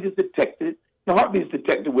heartbeat is detected, the heartbeat is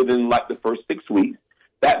detected within like the first 6 weeks.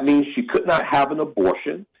 That means she could not have an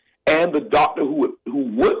abortion, and the doctor who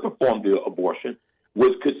would perform the abortion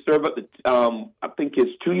could serve up to, I think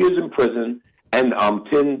it's 2 years in prison and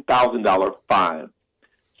 $10,000 fine.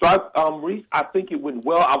 So, Reese, I think it went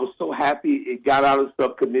well. I was so happy it got out of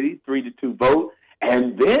subcommittee, 3-2 vote.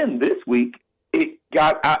 And then this week, it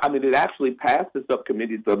actually passed the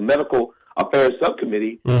subcommittee, the Medical Affairs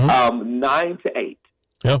Subcommittee, 9-8.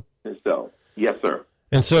 Yeah. And so, yes, sir.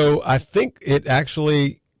 And so I think it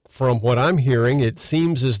actually, from what I'm hearing, it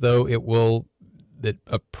seems as though that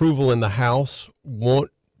approval in the House won't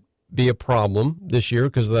be a problem this year,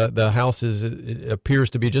 because the House it appears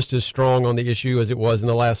to be just as strong on the issue as it was in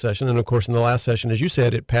the last session. And of course, in the last session, as you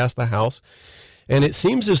said, it passed the House, and it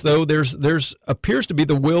seems as though there's appears to be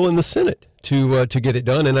the will in the Senate to get it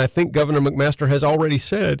done. And I think Governor McMaster has already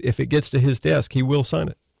said if it gets to his desk, he will sign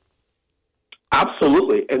it.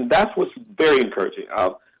 Absolutely, and that's what's very encouraging.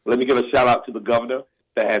 Let me give a shout out to the governor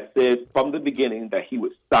that has said from the beginning that he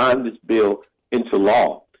would sign this bill into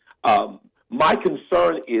law. My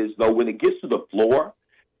concern is, though, when it gets to the floor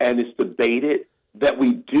and it's debated, that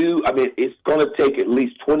it's going to take at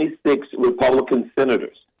least 26 Republican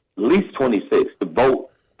senators, at least 26, to vote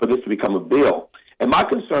for this to become a bill. And my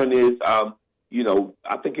concern is, I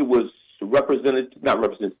think it was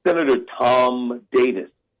Senator Tom Davis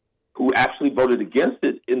who actually voted against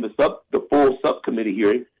it in the full subcommittee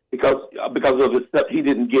hearing because he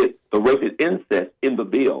didn't get the rated incest in the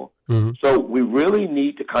bill. Mm-hmm. So we really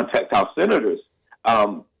need to contact our senators,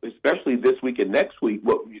 especially this week and next week.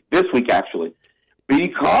 Well, this week actually,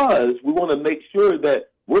 because we want to make sure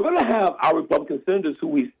that we're going to have our Republican senators who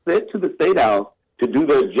we sent to the State House to do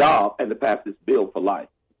their job and to pass this bill for life.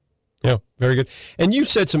 Yeah, very good. And you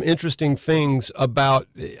said some interesting things about,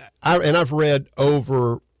 and I've read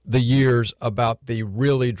over the years about the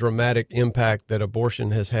really dramatic impact that abortion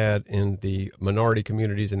has had in the minority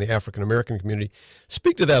communities and the African American community.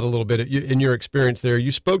 Speak to that a little bit in your experience there.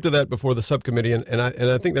 You spoke to that before the subcommittee, and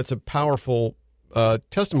I think that's a powerful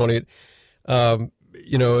testimony. If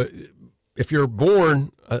you're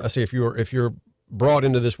born, if you're brought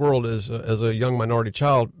into this world as a young minority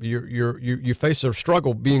child, you face a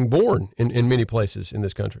struggle being born in many places in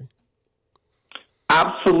this country.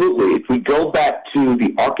 Absolutely. If we go back to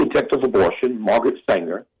the architect of abortion, Margaret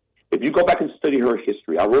Sanger, if you go back and study her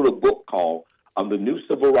history, I wrote a book called The New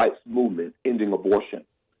Civil Rights Movement, Ending Abortion.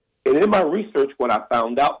 And in my research, what I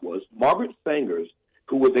found out was Margaret Sanger,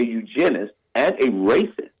 who was a eugenist and a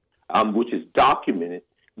racist, which is documented,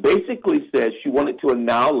 basically said she wanted to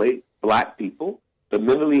annihilate black people, the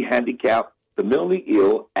mentally handicapped, the mentally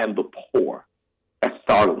ill, and the poor. That's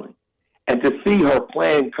startling. And to see her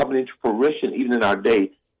plan coming into fruition even in our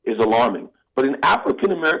day is alarming. But in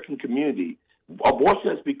African American community,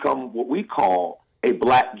 abortion has become what we call a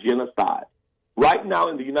black genocide. Right now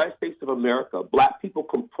in the United States of America, black people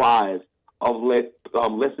comprise of less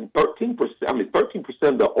than 13%, 13%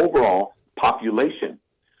 of the overall population.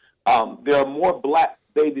 There are more black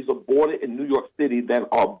babies aborted in New York City than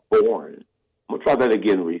are born. I'm going to try that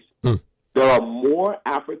again, Reese. There are more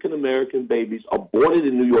African American babies aborted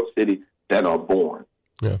in New York City than are born.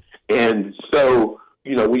 Yeah. And so,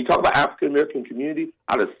 when you talk about African American community,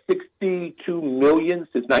 out of 62 million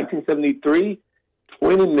since 1973,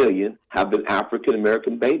 20 million have been African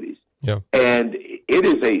American babies. Yeah. And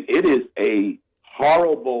it is a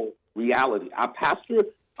horrible reality. I pastor,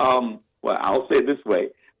 I'll say it this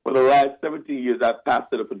way. For the last 17 years, I've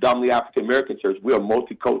pastored a predominantly African American church. We are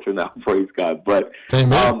multicultural now, praise God. But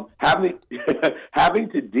having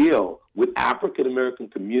to deal with African American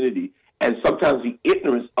community and sometimes the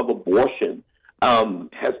ignorance of abortion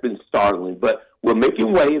has been startling. But we're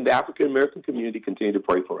making way in the African American community. Continue to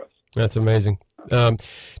pray for us. That's amazing.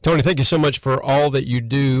 Tony, thank you so much for all that you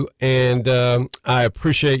do. And I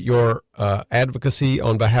appreciate your advocacy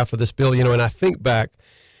on behalf of this bill. And I think back,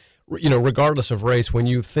 regardless of race, when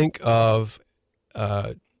you think of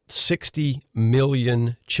 60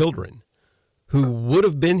 million children who would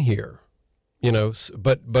have been here,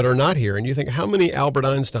 but are not here, and you think how many Albert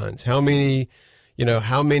Einsteins, how many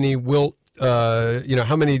Wilt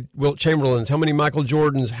Chamberlains, how many Michael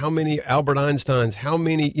Jordans, how many Albert Einsteins, how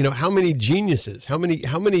many geniuses, how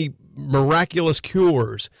many miraculous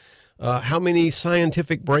cures, how many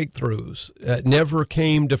scientific breakthroughs never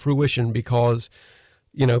came to fruition because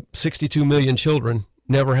 62 million children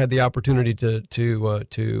never had the opportunity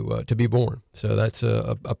to be born. So that's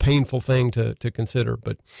a painful thing to consider.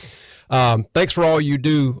 But thanks for all you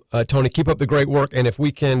do, Tony. Keep up the great work. And if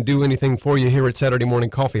we can do anything for you here at Saturday Morning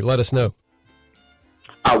Coffee, let us know.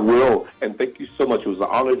 I will. And thank you so much. It was an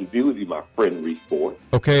honor to be with you, my friend Reese Boyd.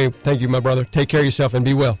 Okay. Thank you, my brother. Take care of yourself and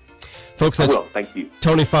be well. Folks, that's Thank you.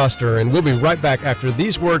 Tony Foster. And we'll be right back after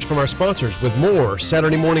these words from our sponsors with more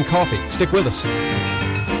Saturday Morning Coffee. Stick with us.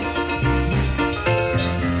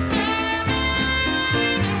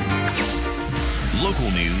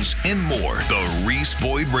 Local news and more. The Reese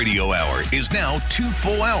Boyd Radio Hour is now 2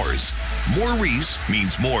 full hours. More Reese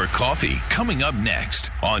means more coffee. Coming up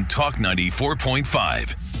next on Talk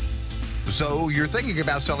 94.5. So you're thinking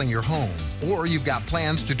about selling your home, or you've got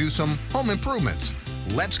plans to do some home improvements.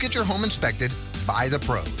 Let's get your home inspected by the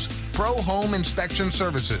pros. Pro Home Inspection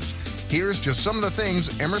Services. Here's just some of the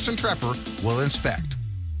things Emerson Treffer will inspect.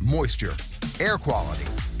 Moisture, air quality,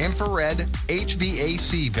 infrared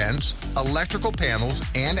HVAC vents, electrical panels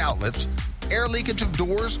and outlets, air leakage of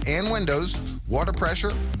doors and windows, water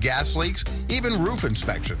pressure, gas leaks, even roof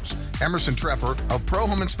inspections. Emerson Treffer of Pro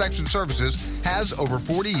Home Inspection Services has over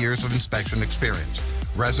 40 years of inspection experience,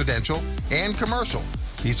 residential and commercial.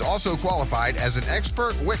 He's also qualified as an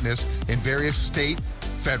expert witness in various state,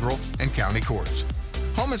 federal, and county courts.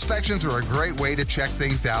 Home inspections are a great way to check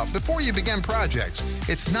things out before you begin projects.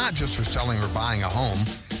 It's not just for selling or buying a home.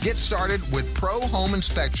 Get started with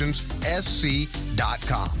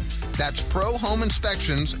ProHomeInspectionsSC.com. That's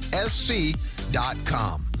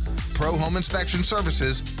ProHomeInspectionsSC.com. Pro Home Inspection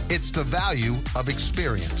Services, it's the value of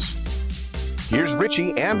experience. Here's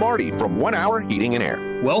Richie and Marty from 1 Hour Heating and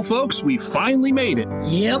Air. Well, folks, we finally made it.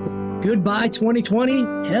 Yep. Goodbye 2020.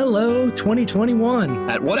 Hello 2021.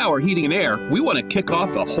 At 1 Hour Heating and Air, we want to kick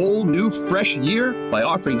off a whole new fresh year by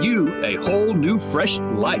offering you a whole new fresh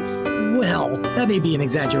life. Well, that may be an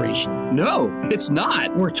exaggeration. No, it's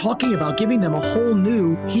not. We're talking about giving them a whole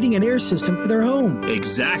new heating and air system for their home.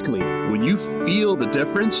 Exactly. When you feel the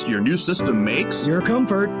difference your new system makes, your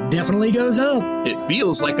comfort definitely goes up. It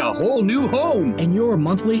feels like a whole new home. And your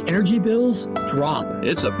monthly energy bills drop.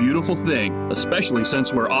 It's a beautiful thing, especially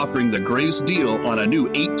since we're offering the greatest deal on a new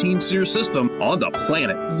 18-SEER system on the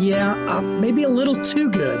planet. Yeah, maybe a little too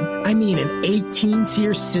good. I mean, an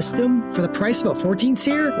 18-SEER system for the price of a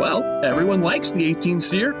 14-SEER? Well, everyone likes the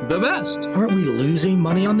 18-SEER the best. Aren't we losing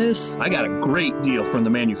money on this? I got a great deal from the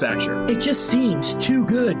manufacturer. It just seems too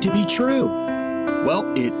good to be true.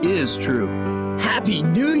 Well, it is true. Happy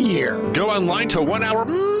New Year! Go online to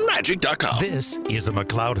onehourmagic.com. This is a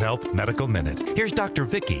McLeod Health Medical Minute. Here's Dr.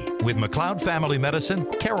 Vicky with McLeod Family Medicine,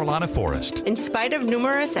 Carolina Forest. In spite of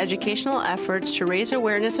numerous educational efforts to raise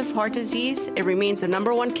awareness of heart disease, it remains the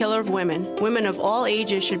 #1 killer of women. Women of all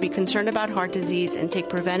ages should be concerned about heart disease and take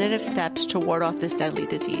preventative steps to ward off this deadly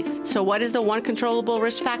disease. So what is the one controllable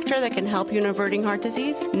risk factor that can help you in averting heart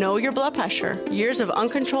disease? Know your blood pressure. Years of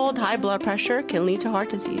uncontrolled high blood pressure can lead to heart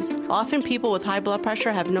disease. Often people with high blood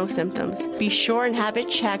pressure have no symptoms. Be sure and have it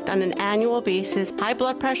checked on an annual basis. High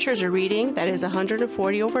blood pressure is a reading that is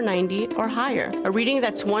 140/90 or higher. A reading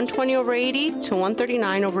that's 120/80 to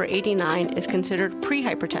 139/89 is considered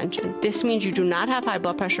pre-hypertension. This means you do not have high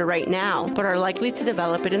blood pressure right now, but are likely to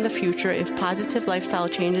develop it in the future if positive lifestyle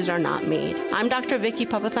changes are not made. I'm Dr. Vicky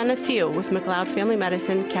Papathanasiou with McLeod Family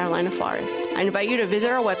Medicine, Carolina Forest. I invite you to visit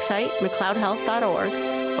our website, mcleodhealth.org,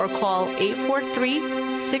 or call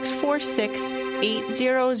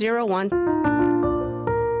 843-646-8001.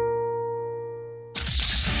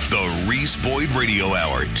 The Reese Boyd Radio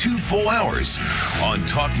Hour, 2 full hours on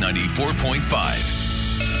Talk 94.5.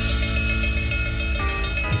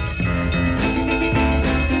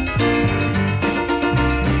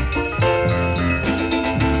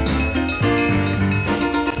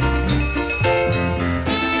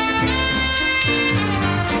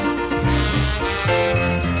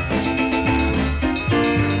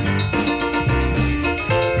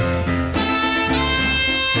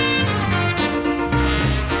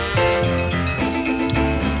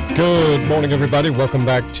 Good morning, everybody. Welcome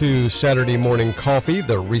back to Saturday Morning Coffee,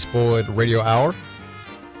 the Reese Boyd Radio Hour.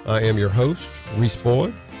 I am your host, Reese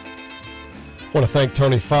Boyd. I want to thank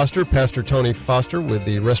Tony Foster, Pastor Tony Foster with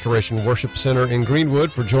the Restoration Worship Center in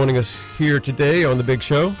Greenwood, for joining us here today on the big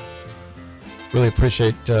show. Really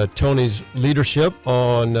appreciate Tony's leadership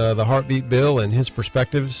on the Heartbeat Bill and his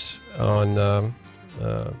perspectives on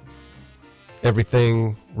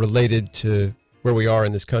everything related to where we are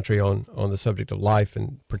in this country on the subject of life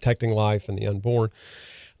and protecting life and the unborn.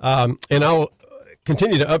 And I'll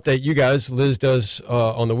continue to update you guys. Liz does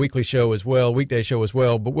on the weekly show as well, weekday show as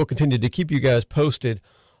well, but we'll continue to keep you guys posted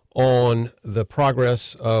on the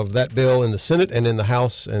progress of that bill in the Senate and in the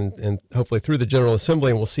House and hopefully through the General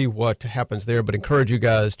Assembly, and we'll see what happens there. But encourage you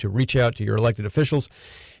guys to reach out to your elected officials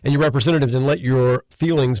and your representatives and let your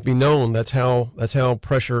feelings be known. That's how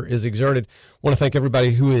pressure is exerted. I want to thank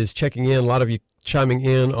everybody who is checking in. A lot of you chiming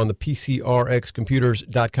in on the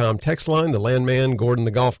PCRXcomputers.com text line. The Landman, Gordon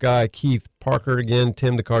the Golf Guy, Keith Parker again,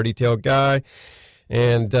 Tim the Car Detail Guy,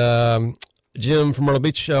 and Jim from Myrtle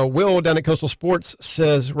Beach. Will down at Coastal Sports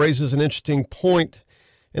raises an interesting point,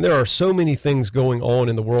 and there are so many things going on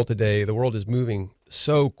in the world today. The world is moving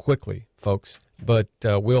so quickly, folks. But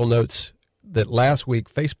Will notes that last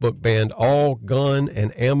week Facebook banned all gun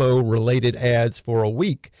and ammo-related ads for a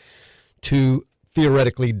week to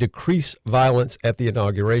theoretically decrease violence at the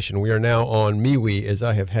inauguration. We are now on MeWe, as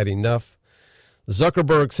I have had enough.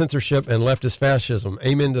 Zuckerberg censorship and leftist fascism.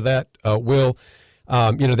 Amen to that, Will.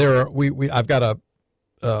 I've got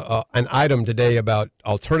an item today about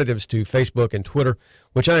alternatives to Facebook and Twitter,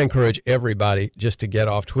 which I encourage everybody just to get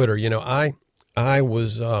off Twitter. You know, I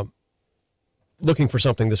was looking for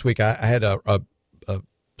something this week. I had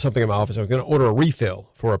something in my office. I was going to order a refill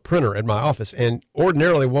for a printer at my office, and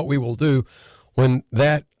ordinarily, what we will do when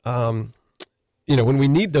that when we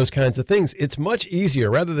need those kinds of things, it's much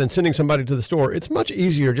easier rather than sending somebody to the store. It's much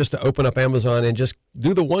easier just to open up Amazon and just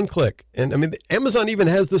do the one click. And I mean, Amazon even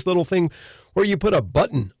has this little thing where you put a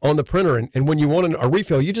button on the printer, and when you want a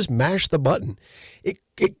refill, you just mash the button.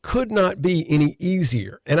 It could not be any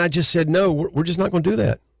easier. And I just said, no, we're just not going to do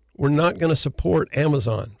that. We're not going to support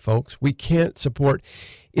Amazon, folks. We can't support.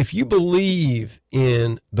 If you believe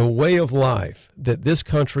in the way of life that this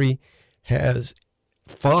country has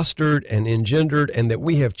fostered and engendered and that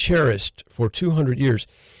we have cherished for 200 years,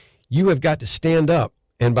 you have got to stand up.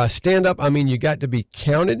 And by stand up, I mean you got to be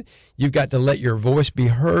counted. You've got to let your voice be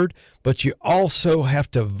heard, but you also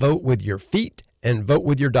have to vote with your feet and vote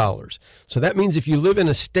with your dollars. So that means if you live in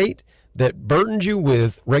a state that burdens you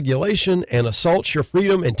with regulation and assaults your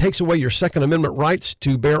freedom and takes away your Second Amendment rights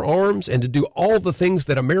to bear arms and to do all the things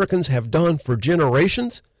that Americans have done for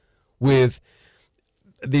generations with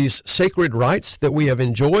these sacred rights that we have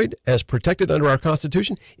enjoyed as protected under our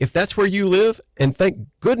Constitution, if that's where you live, and thank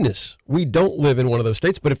goodness we don't live in one of those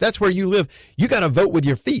states, but if that's where you live, you got to vote with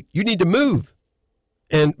your feet. You need to move.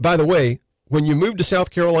 And by the way, when you move to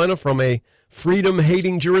South Carolina from a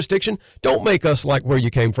freedom-hating jurisdiction, don't make us like where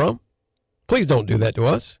you came from. Please don't do that to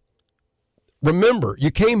us. Remember,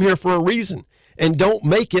 you came here for a reason, and don't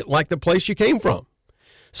make it like the place you came from.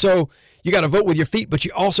 So you got to vote with your feet, but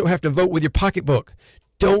you also have to vote with your pocketbook.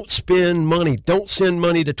 Don't spend money. Don't send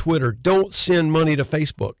money to Twitter. Don't send money to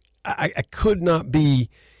Facebook. I could not be.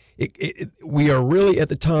 We are really at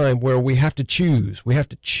the time where we have to choose. We have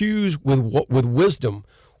to choose with wisdom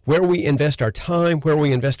where we invest our time, where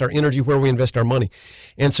we invest our energy, where we invest our money.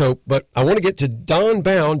 And so, but I want to get to Don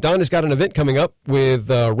Bound. Don has got an event coming up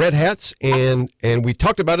with Red Hats, and we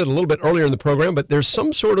talked about it a little bit earlier in the program, but there's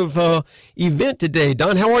some sort of event today.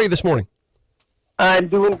 Don, how are you this morning? I'm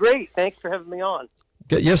doing great. Thanks for having me on.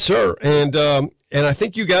 Yes, sir. And I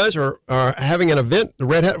think you guys are having an event, the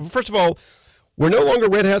Red Hat. First of all, we're no longer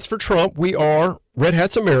Red Hats for Trump. We are Red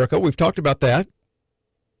Hats America. We've talked about that.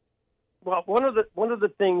 Well, one of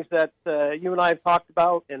the things that you and I have talked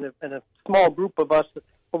about, and a small group of us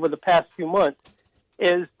over the past few months,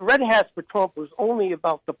 is Red Hats for Trump was only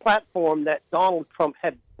about the platform that Donald Trump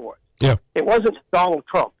had for it. Yeah. It wasn't Donald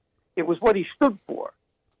Trump. It was what he stood for.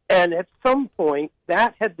 And at some point,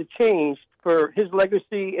 that had to change for his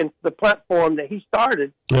legacy and the platform that he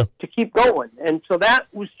started to keep going. And so that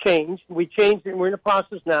was changed. We changed it, and we're in the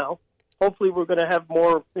process now. Hopefully we're going to have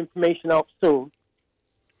more information out soon.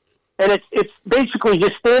 And it's basically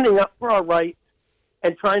just standing up for our rights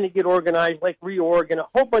and trying to get organized, like reorg and a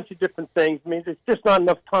whole bunch of different things. I mean, there's just not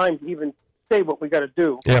enough time to even say what we got to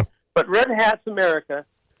do. Yeah. But Red Hats America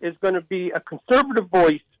is going to be a conservative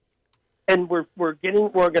voice, and we're getting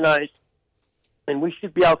organized, and we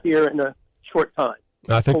should be out here in a short time.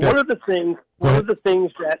 I think one of the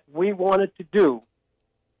things that we wanted to do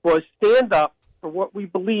was stand up for what we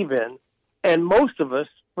believe in, and most of us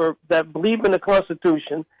that believe in the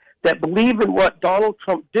Constitution, that believe in what Donald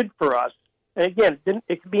Trump did for us. And again,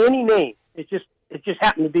 it could be any name. It just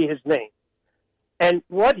happened to be his name. And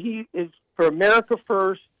what he is for America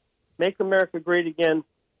first, make America great again.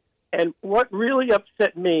 And what really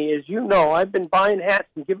upset me is, I've been buying hats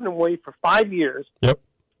and giving them away for 5 years. Yep.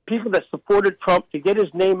 People that supported Trump, to get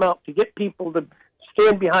his name out, to get people to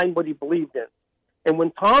stand behind what he believed in. And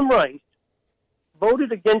when Tom Rice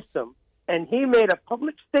voted against him, and he made a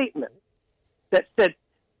public statement that said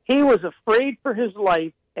he was afraid for his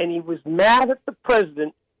life, and he was mad at the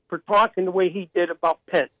president for talking the way he did about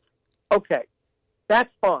Pence. Okay, that's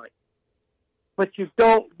fine. But you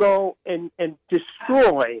don't go and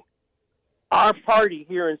destroy our party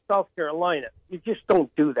here in South Carolina. You just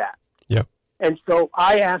don't do that. Yeah. And so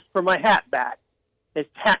I asked for my hat back. It's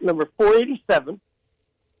hat number 487,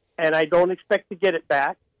 and I don't expect to get it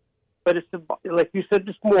back. But it's, like you said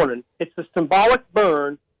this morning, it's a symbolic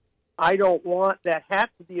burn. I don't want that hat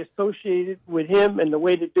to be associated with him, and the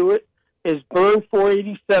way to do it is burn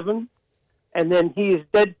 487, and then he is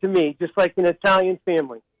dead to me, just like an Italian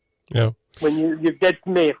family. Yeah. When you're dead to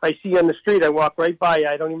me. If I see you on the street, I walk right by you.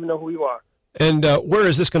 I don't even know who you are. And where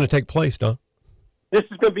is this going to take place, Don? This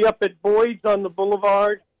is going to be up at Boyd's on the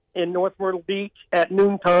Boulevard in North Myrtle Beach at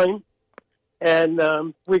noontime.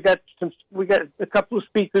 And we got a couple of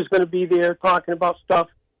speakers going to be there talking about stuff.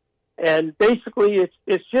 And basically,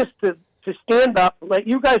 it's just to stand up, like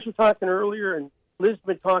you guys were talking earlier, and Liz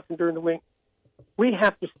been talking during the week. We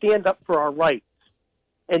have to stand up for our rights,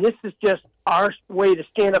 and this is just our way to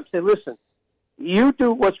stand up and say, listen, you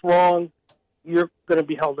do what's wrong, you're going to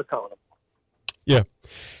be held accountable. Yeah.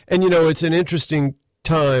 And, it's an interesting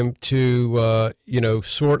time to,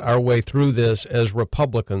 sort our way through this as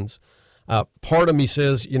Republicans. Part of me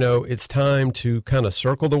says, it's time to kind of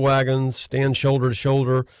circle the wagons, stand shoulder to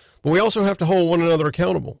shoulder, but we also have to hold one another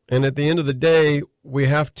accountable. And at the end of the day, we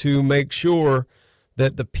have to make sure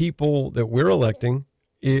that the people that we're electing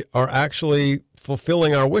are actually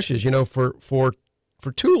fulfilling our wishes. For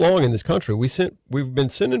too long in this country, we've been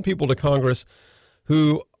sending people to Congress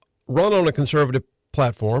who run on a conservative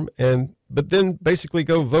platform but then basically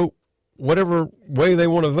go vote whatever way they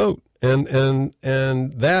want to vote. And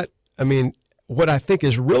that, what I think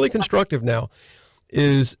is really constructive now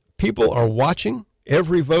is people are watching.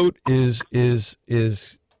 Every vote is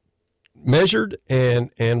measured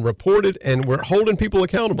and reported, and we're holding people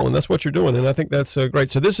accountable, and that's what you're doing, and I think that's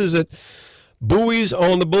great. So this is at Bowie's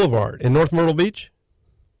on the Boulevard in North Myrtle Beach?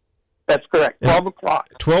 That's correct, 12 o'clock.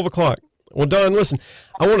 12 o'clock. Well, Don, listen,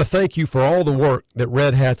 I want to thank you for all the work that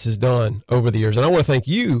Red Hats has done over the years, and I want to thank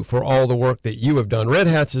you for all the work that you have done. Red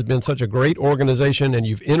Hats has been such a great organization, and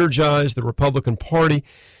you've energized the Republican Party,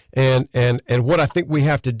 and what I think we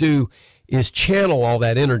have to do is channel all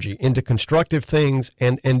that energy into constructive things,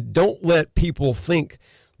 and don't let people think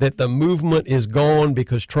that the movement is gone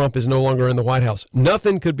because Trump is no longer in the White House.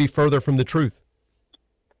 Nothing could be further from the truth.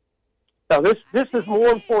 Now, this is more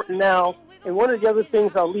important now, and one of the other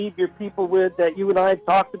things I'll leave your people with that you and I have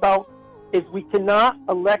talked about is we cannot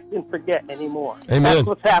elect and forget anymore. Amen. That's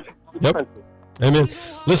what's happening in the country. Amen.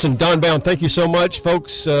 Listen, Don Bound, thank you so much.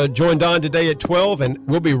 Folks, join Don today at 12, and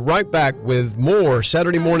we'll be right back with more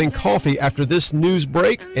Saturday Morning Coffee after this news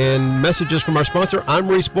break and messages from our sponsor. I'm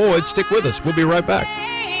Reese Boyd. Stick with us. We'll be right back.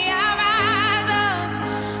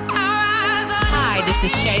 Hi,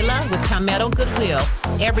 this is Shayla with Palmetto Goodwill.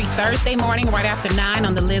 Every Thursday morning right after 9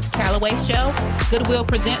 on the Liz Calloway Show, Goodwill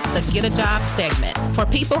presents the Get a Job segment. For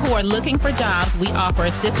people who are looking for jobs, we offer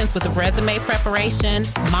assistance with resume preparation,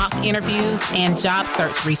 mock interviews, and job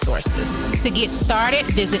search resources. To get started,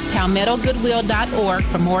 visit palmettogoodwill.org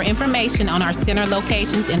for more information on our center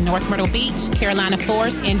locations in North Myrtle Beach, Carolina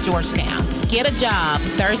Forest, and Georgetown. Get a Job,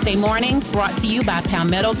 Thursday mornings, brought to you by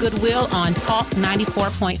Palmetto Goodwill on Talk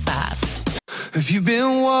 94.5. If you've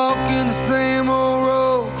been walking the same old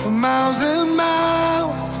road for miles and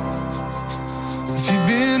miles, if you've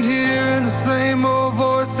been hearing the same old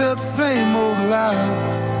voice at the same old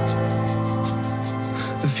lies,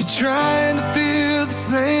 if you're trying to fill the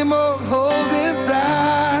same old holes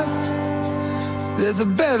inside, there's a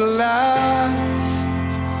better life,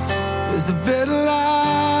 there's a better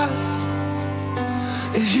life.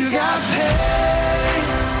 If you got pain,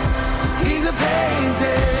 he's a pain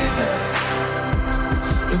taker.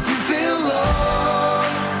 If you feel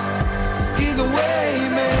lost, he's a way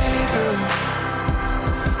maker.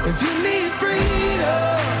 If you need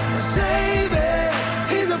freedom, save it.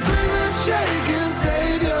 He's a prison shaking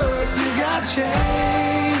savior. If you got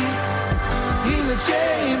chains, he's a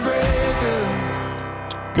chain breaker.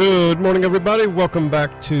 Good morning, everybody. Welcome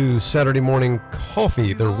back to Saturday Morning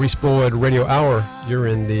Coffee, the Reese Boyd Radio Hour. You're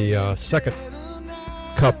in the second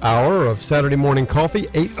cup hour of Saturday Morning Coffee,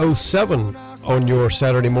 8:07. On your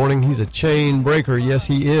Saturday morning. He's a chain breaker. Yes,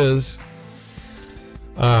 he is.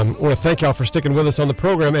 I want to thank y'all for sticking with us on the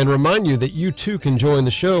program and remind you that you too can join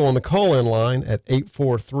the show on the call-in line at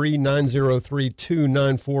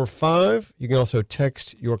 843-903-2945. You can also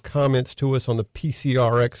text your comments to us on the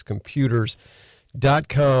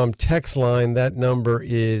PCRXcomputers.com text line. That number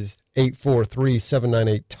is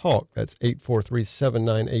 843-798-TALK. That's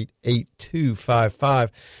 843-798-8255.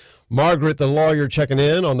 Margaret, the lawyer, checking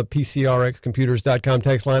in on the PCRXcomputers.com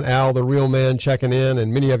text line. Al, the real man, checking in,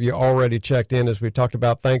 and many of you already checked in as we've talked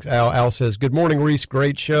about. Thanks, Al. Al says, good morning, Reese.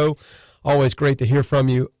 Great show. Always great to hear from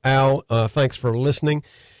you, Al. Thanks for listening.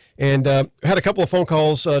 And had a couple of phone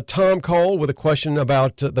calls. Tom called with a question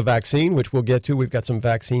about the vaccine, which we'll get to. We've got some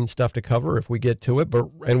vaccine stuff to cover if we get to it.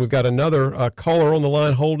 And we've got another caller on the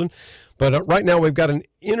line, Holden. But right now we've got an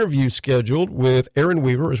interview scheduled with Erin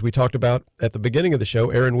Weaver, as we talked about at the beginning of the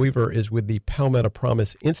show. Erin Weaver is with the Palmetto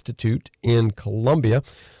Promise Institute in Columbia.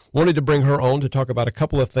 Wanted to bring her on to talk about a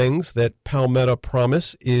couple of things that Palmetto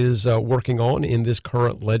Promise is working on in this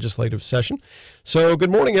current legislative session. So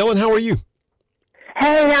good morning, Ellen. How are you?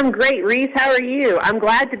 Hey, I'm great, Reese. How are you? I'm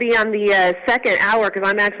glad to be on the second hour because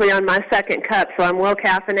I'm actually on my second cup, so I'm well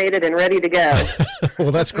caffeinated and ready to go.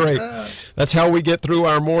 Well, that's great. That's how we get through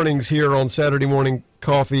our mornings here on Saturday Morning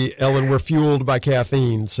Coffee, Ellen. We're fueled by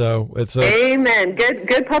caffeine, so it's Amen.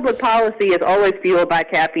 Good public policy is always fueled by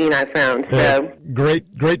caffeine, I found. So great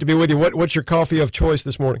to be with you. What's your coffee of choice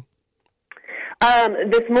this morning?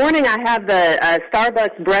 This morning I have the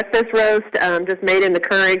Starbucks breakfast roast, just made in the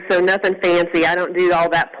Keurig, so nothing fancy. I don't do all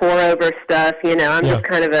that pour-over stuff. I'm just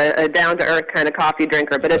kind of a down-to-earth kind of coffee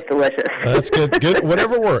drinker, but it's delicious. That's good. Good.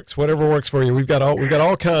 Whatever works for you. We've got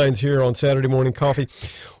all kinds here on Saturday Morning Coffee.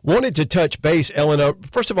 Wanted to touch base, Ellen.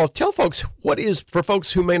 First of all, tell folks for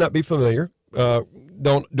folks who may not be familiar,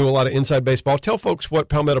 don't do a lot of inside baseball. Tell folks what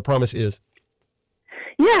Palmetto Promise is.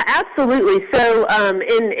 Yeah, absolutely. So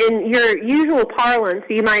in your usual parlance,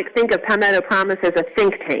 you might think of Palmetto Promise as a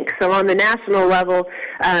think tank. So on the national level,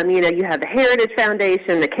 you have the Heritage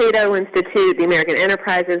Foundation, the Cato Institute, the American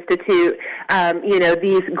Enterprise Institute,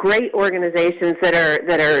 these great organizations that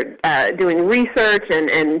are doing research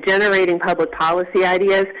and generating public policy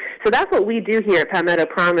ideas. So that's what we do here at Palmetto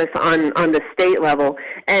Promise on the state level.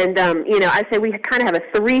 And, I say we kind of have a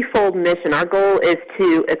threefold mission. Our goal is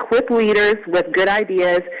to equip leaders with good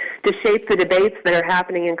ideas, to shape the debates that are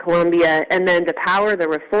happening in Columbia, and then to power the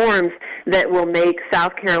reforms that will make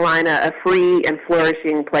South Carolina a free and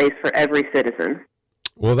flourishing place for every citizen.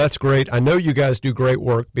 Well, that's great. I know you guys do great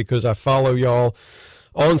work because I follow y'all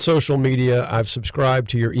on social media. I've subscribed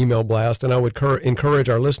to your email blast, and I would encourage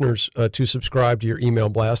our listeners to subscribe to your email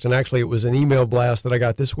blast. And actually, it was an email blast that I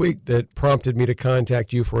got this week that prompted me to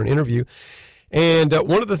contact you for an interview. And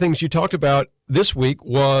one of the things you talked about this week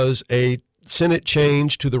was a Senate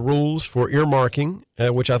change to the rules for earmarking,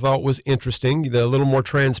 which I thought was interesting. A little more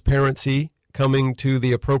transparency coming to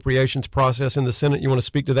the appropriations process in the Senate. You want to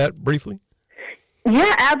speak to that briefly?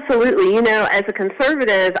 Yeah, absolutely. As a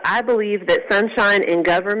conservative, I believe that sunshine in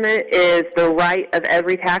government is the right of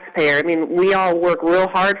every taxpayer. I mean, we all work real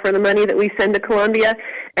hard for the money that we send to Columbia,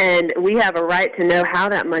 and we have a right to know how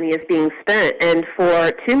that money is being spent. And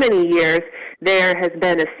for too many years, there has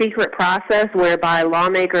been a secret process whereby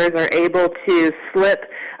lawmakers are able to slip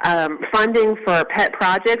funding for pet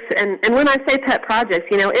projects. And when I say pet projects,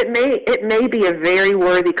 it may be a very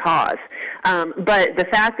worthy cause. But the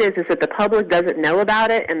fact is that the public doesn't know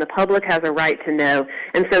about it, and the public has a right to know.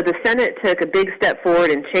 And so the Senate took a big step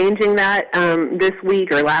forward in changing that this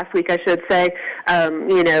week, or last week, I should say,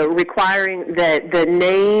 requiring that the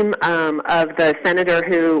name of the senator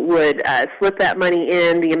who would slip that money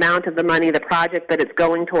in, the amount of the money, the project that it's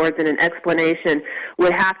going towards, and an explanation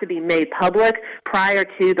would have to be made public prior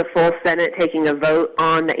to the full Senate taking a vote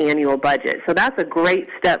on the annual budget. So that's a great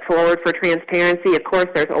step forward for transparency. Of course,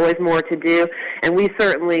 there's always more to do, and we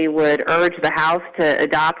certainly would urge the House to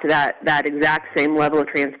adopt that exact same level of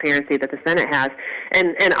transparency that the Senate has.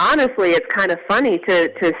 And honestly, it's kind of funny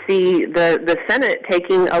to see the Senate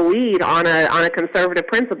taking a lead on a conservative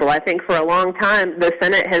principle. I think for a long time the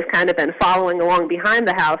Senate has kind of been following along behind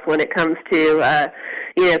the House when it comes to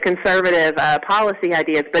conservative policy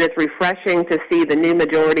ideas, but it's refreshing to see the new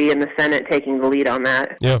majority in the Senate taking the lead on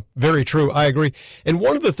that. Yeah, very true. I agree. And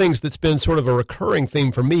one of the things that's been sort of a recurring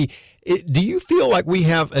theme for me, do you feel like we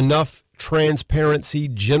have enough transparency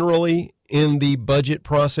generally in the budget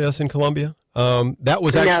process in Columbia? That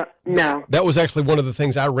was no. That was actually one of the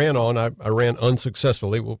things I ran on. I ran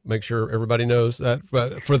unsuccessfully. We'll make sure everybody knows that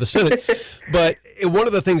for the Senate. But one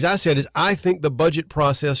of the things I said is I think the budget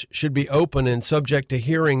process should be open and subject to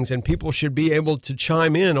hearings, and people should be able to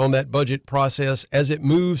chime in on that budget process as it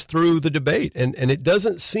moves through the debate. And it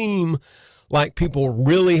doesn't seem like people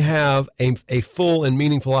really have a full and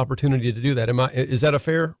meaningful opportunity to do that. Is that a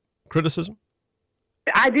fair criticism?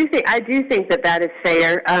 I do think that is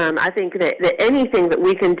fair. I think that anything that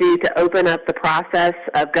we can do to open up the process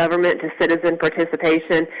of government to citizen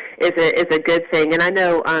participation is a good thing. And I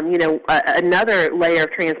know, another layer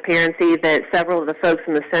of transparency that several of the folks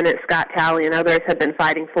in the Senate, Scott Talley and others, have been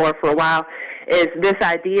fighting for a while, is this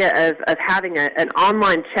idea of having an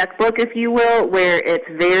online checkbook, if you will, where it's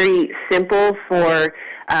very simple for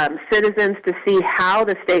citizens to see how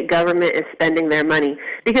the state government is spending their money.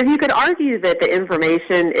 Because you could argue that the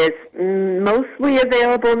information is mostly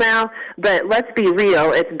available now, but let's be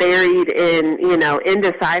real, it's buried in,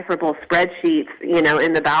 indecipherable spreadsheets,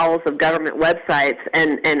 in the bowels of government websites,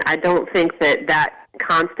 and I don't think that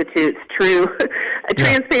constitutes true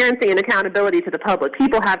transparency and accountability to the public.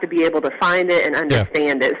 People have to be able to find it and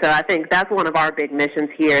understand it. So I think that's one of our big missions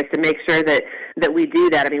here, is to make sure that we do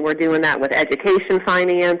that. I mean, we're doing that with education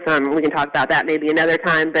finance. We can talk about that maybe another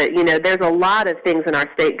time. But, there's a lot of things in our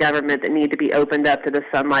state government that need to be opened up to the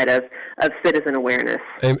sunlight of citizen awareness.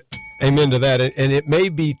 Amen to that. And it may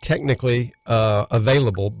be technically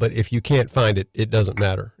available, but if you can't find it, it doesn't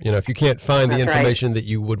matter. If you can't find the information that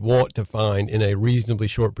you would want to find in a reasonably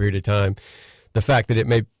short period of time, the fact that it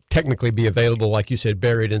may technically be available, like you said,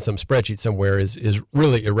 buried in some spreadsheet somewhere is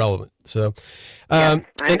really irrelevant. So I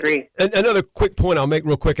agree. Another quick point I'll make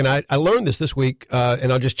real quick, and I learned this week,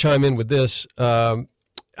 and I'll just chime in with this.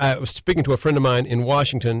 I was speaking to a friend of mine in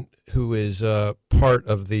Washington who is part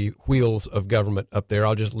of the wheels of government up there.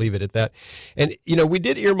 I'll just leave it at that. And, we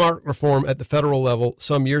did earmark reform at the federal level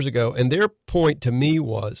some years ago, and their point to me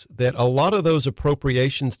was that a lot of those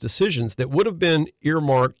appropriations decisions that would have been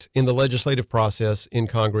earmarked in the legislative process in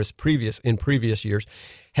Congress in previous years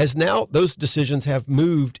has now, those decisions have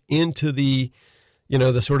moved into the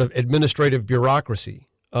sort of administrative bureaucracy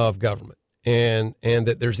of government. And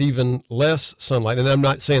that there's even less sunlight. And I'm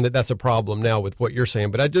not saying that that's a problem now with what you're saying,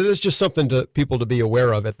 but it's just something to people to be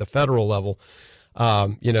aware of at the federal level,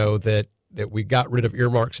 that we got rid of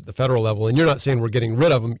earmarks at the federal level. And you're not saying we're getting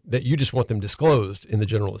rid of them, that you just want them disclosed in the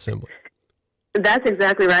General Assembly. That's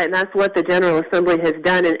exactly right, and that's what the General Assembly has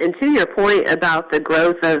done. And to your point about the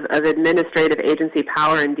growth of administrative agency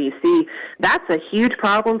power in D.C., that's a huge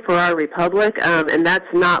problem for our republic, and that's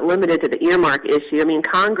not limited to the earmark issue. I mean,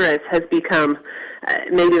 Congress has become,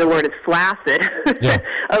 maybe the word is flaccid,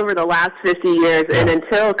 over the last 50 years, and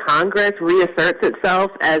until Congress reasserts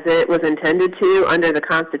itself as it was intended to under the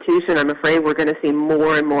Constitution, I'm afraid we're going to see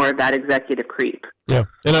more and more of that executive creep. Yeah,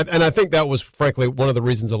 and I think that was, frankly, one of the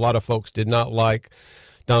reasons a lot of folks did not like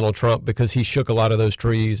Donald Trump, because he shook a lot of those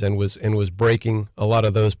trees and was breaking a lot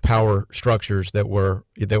of those power structures that were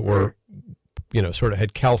sort of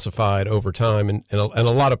had calcified over time, and a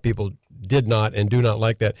lot of people did not and do not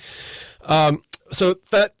like that. So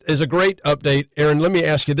that is a great update. Aaron, let me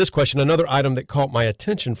ask you this question. Another item that caught my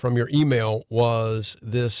attention from your email was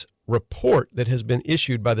this report that has been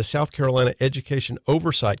issued by the South Carolina Education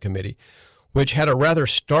Oversight Committee, which had a rather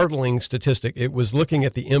startling statistic. It was looking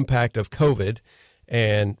at the impact of COVID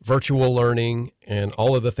and virtual learning and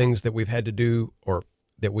all of the things that we've had to do, or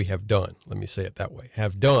that we have done, let me say it that way,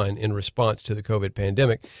 have done in response to the COVID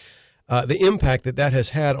pandemic, the impact that has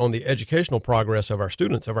had on the educational progress of our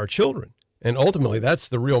students, of our children. And ultimately, that's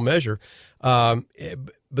the real measure. But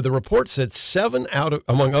the report said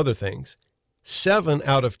among other things, 7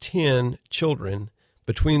 out of 10 children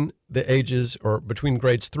between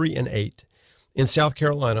grades 3 and 8 in South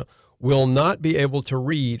Carolina will not be able to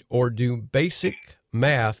read or do basic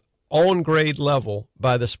math on grade level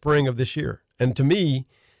by the spring of this year. And to me,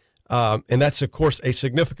 and that's, of course, a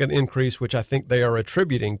significant increase, which I think they are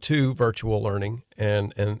attributing to virtual learning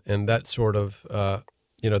and that sort of,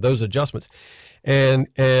 those adjustments. And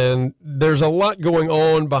there's a lot going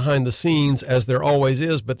on behind the scenes, as there always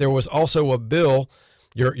is, but there was also a bill.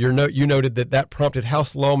 You noted that prompted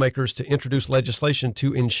House lawmakers to introduce legislation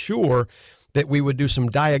to ensure that we would do some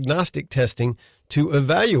diagnostic testing to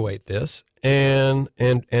evaluate this, and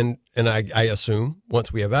I assume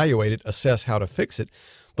once we evaluate it, assess how to fix it.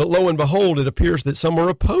 But lo and behold, it appears that some are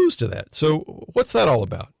opposed to that. So what's that all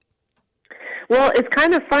about? Well, it's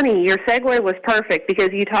kind of funny. Your segue was perfect, because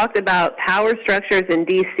you talked about power structures in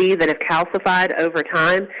D.C. that have calcified over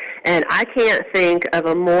time, and I can't think of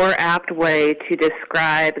a more apt way to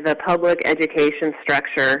describe the public education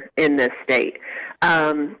structure in this state.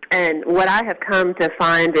 And what I have come to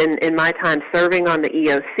find in my time serving on the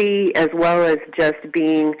EOC, as well as just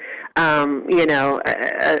being, an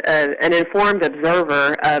informed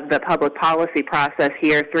observer of the public policy process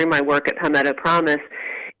here through my work at Palmetto Promise,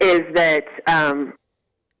 is that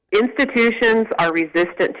institutions are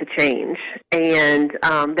resistant to change, and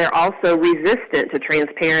they're also resistant to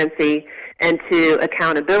transparency and to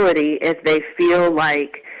accountability if they feel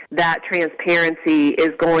like that transparency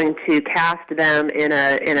is going to cast them in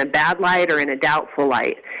a bad light or in a doubtful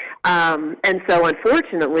light. And so,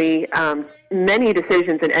 unfortunately, many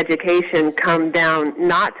decisions in education come down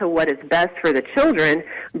not to what is best for the children,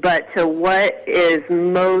 but to what is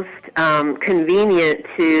most convenient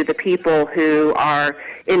to the people who are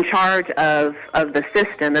in charge of the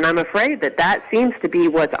system. And I'm afraid that seems to be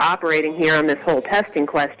what's operating here on this whole testing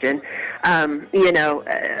question. Testing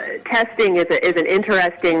is an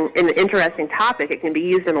interesting topic. It can be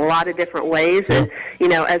used in a lot of different ways. Yeah.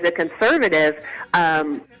 And, as a conservative,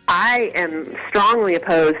 I am strongly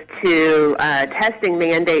opposed to testing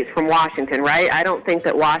mandates from Washington, right? I don't think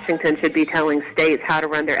that Washington should be telling states how to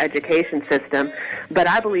run their education system, but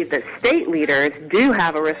I believe that state leaders do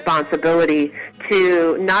have a responsibility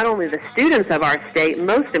to not only the students of our state,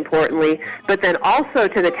 most importantly, but then also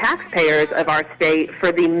to the taxpayers of our state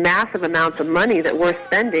for the massive amounts of money that we're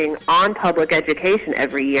spending on public education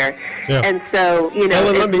every year. Yeah. And so,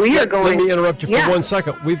 Ellen, let me interrupt you for 1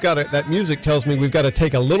 second. We've got that music tells me we've got to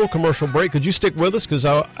take a little commercial break. Could you stick with us? Because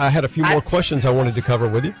I had a few more questions I wanted to cover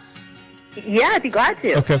with you. Yeah, I'd be glad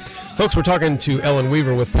to. Okay. Folks, we're talking to Ellen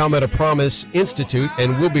Weaver with Palmetto Promise Institute,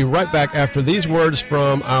 and we'll be right back after these words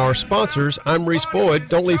from our sponsors. I'm Reese Boyd.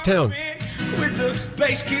 Don't leave town. With the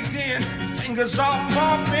bass kicked in, fingers all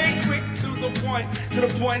pumping, quick to the point,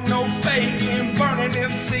 no faking, burning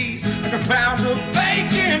MCs like a pound of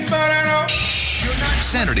bacon, burning up.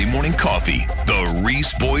 Saturday morning coffee. The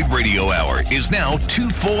Reese Boyd Radio Hour is now 2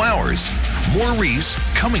 full hours. More Reese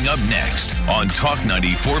coming up next on Talk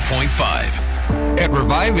 94.5. At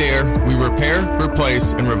Revive Air, we repair,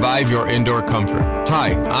 replace, and revive your indoor comfort.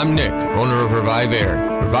 Hi, I'm Nick, owner of Revive Air.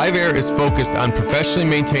 Revive Air is focused on professionally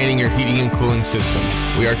maintaining your heating and cooling systems.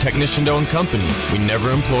 We are a technician-owned company. We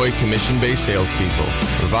never employ commission-based salespeople.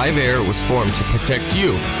 Revive Air was formed to protect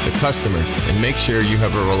you, the customer, and make sure you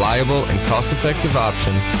have a reliable and cost-effective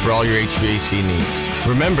option for all your HVAC needs.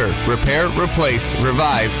 Remember, repair, replace,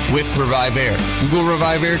 revive with Revive Air. Google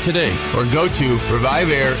Revive Air today or go to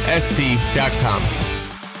reviveirsc.com.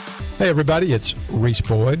 Hey everybody, it's Reese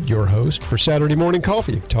Boyd, your host for Saturday Morning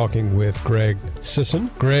Coffee, talking with Greg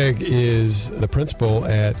Sisson. Greg is the principal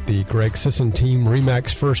at the Greg Sisson Team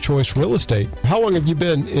RE/MAX First Choice Real Estate. How long have you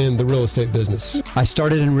been in the real estate business? I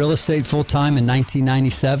started in real estate full-time in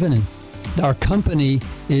 1997, and our company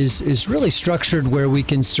is really structured where we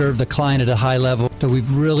can serve the client at a high level. So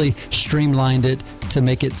we've really streamlined it to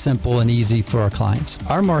make it simple and easy for our clients.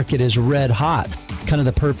 Our market is red hot, kind of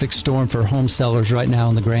the perfect storm for home sellers right now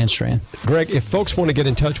in the Grand Strand. Greg, if folks want to get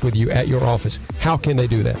in touch with you at your office, how can they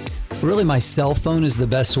do that? Really, my cell phone is the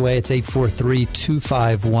best way. It's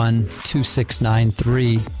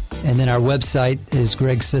 843-251-2693. And then our website is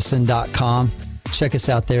gregsisson.com. Check us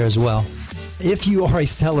out there as well. If you are a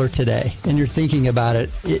seller today and you're thinking about it,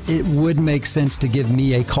 it would make sense to give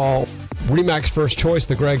me a call. RE/MAX First Choice,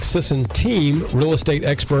 the Greg Sisson Team, real estate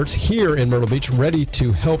experts here in Myrtle Beach, ready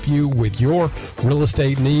to help you with your real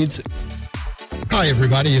estate needs. Hi,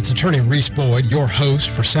 everybody. It's attorney Reese Boyd, your host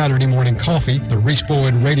for Saturday Morning Coffee, the Reese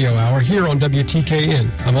Boyd Radio Hour here on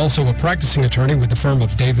WTKN. I'm also a practicing attorney with the firm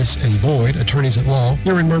of Davis & Boyd, attorneys at law,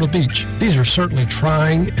 here in Myrtle Beach. These are certainly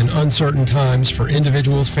trying and uncertain times for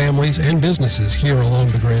individuals, families, and businesses here along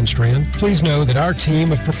the Grand Strand. Please know that our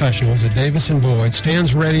team of professionals at Davis & Boyd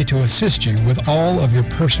stands ready to assist you with all of your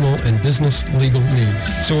personal and business legal needs.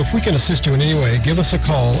 So if we can assist you in any way, give us a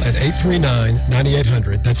call at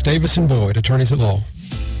 839-9800. That's Davis & Boyd, attorneys at law.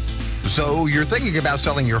 So you're thinking about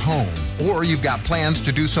selling your home, or you've got plans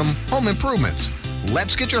to do some home improvements.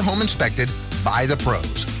 Let's get your home inspected by the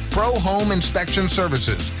pros. Pro Home Inspection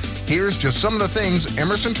Services. Here's just some of the things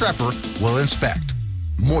Emerson Treffer will inspect.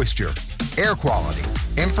 Moisture, air quality,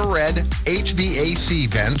 infrared, HVAC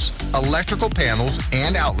vents, electrical panels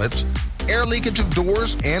and outlets, air leakage of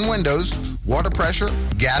doors and windows, water pressure,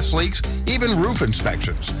 gas leaks, even roof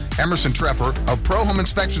inspections. Emerson Treffer of Pro Home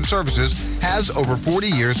Inspection Services has over 40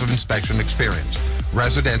 years of inspection experience,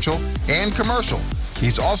 residential and commercial.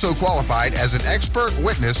 He's also qualified as an expert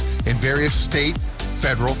witness in various state,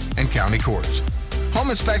 federal, and county courts.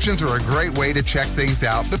 Home inspections are a great way to check things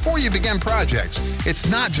out before you begin projects. It's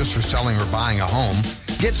not just for selling or buying a home.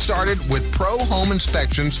 Get started with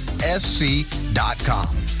ProHomeInspectionsSC.com.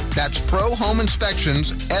 That's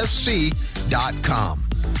ProHomeInspectionsSC.com.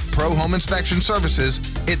 Pro Home Inspection Services,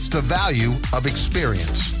 it's the value of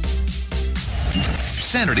experience.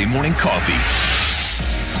 Saturday Morning Coffee.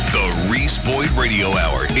 The Reese Boyd Radio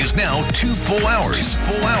Hour is now 2 full hours. 2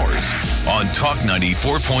 full hours on Talk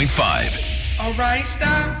 94.5. All right,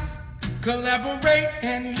 stop. Collaborate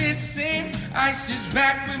and listen. Ice is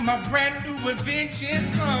back with my brand new invention.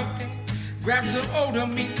 Something grabs a hold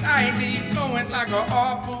of me tightly, flowing like an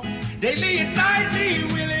apple. Daily and nightly,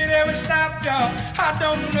 will it ever stop, y'all? I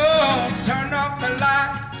don't know. Turn off the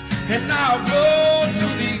lights and I'll go to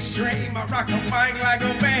the extreme. I rock a mic like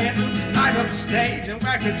a vandal, light up the stage and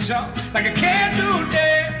wax a jump like a candle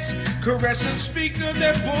dance. Caress a speaker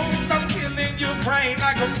that booms. I'm killing your brain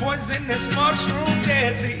like a poisonous mushroom,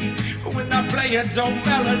 deadly. When I play a dope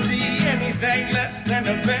melody, anything less than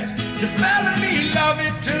the best, it's a felony. Love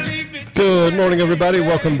it to leave it. Good morning, everybody.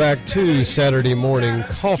 Welcome back to Saturday Morning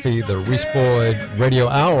Coffee, the Reese Boyd Radio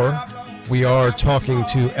Hour. We are talking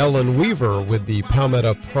to Ellen Weaver with the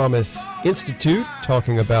Palmetto Promise Institute,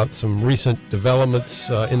 talking about some recent developments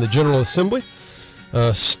in the General Assembly.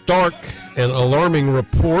 Stark and alarming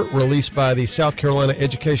report released by the South Carolina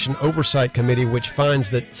Education Oversight Committee, which finds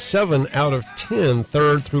that 7 out of 10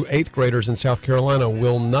 3rd through 8th graders in South Carolina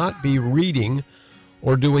will not be reading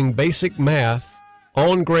or doing basic math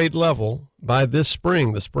on grade level by this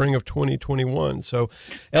spring, the spring of 2021. So,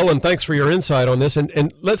 Ellen, thanks for your insight on this.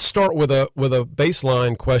 And let's start with a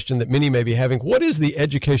baseline question that many may be having. What is the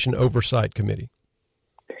Education Oversight Committee?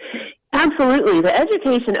 Absolutely. The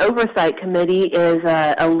Education Oversight Committee is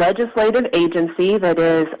a legislative agency that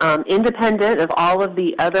is independent of all of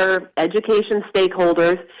the other education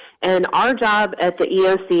stakeholders. And our job at the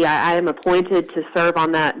EOC, I am appointed to serve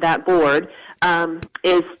on that board,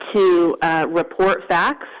 is to report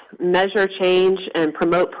facts, measure change, and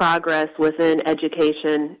promote progress within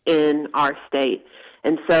education in our state.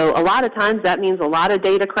 And so a lot of times that means a lot of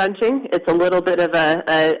data crunching. It's a little bit of a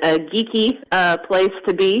geeky place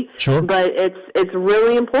to be, sure, but it's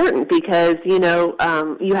really important because, you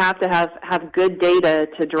have to have good data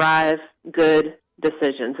to drive good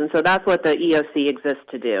decisions. And so that's what the EOC exists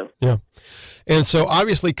to do. Yeah. And so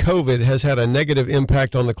obviously COVID has had a negative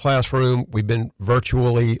impact on the classroom. We've been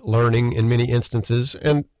virtually learning in many instances.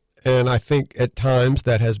 And I think at times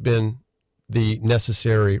that has been the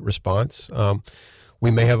necessary response. We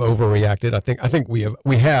may have overreacted. I think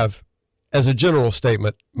we have, as a general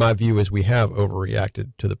statement, my view is we have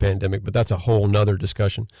overreacted to the pandemic, but that's a whole nother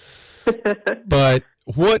discussion. But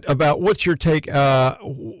what's your take?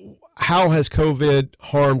 How has COVID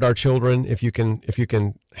harmed our children? If you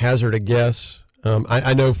can hazard a guess.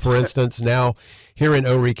 I know, for instance, now here in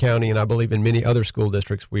Horry County, and I believe in many other school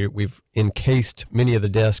districts, we've encased many of the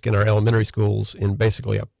desks in our elementary schools in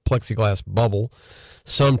basically a plexiglass bubble.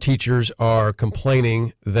 Some teachers are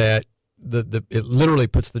complaining that it literally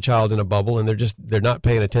puts the child in a bubble, and they're not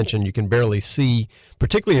paying attention. You can barely see,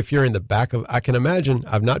 particularly if you're in the back of. I can imagine.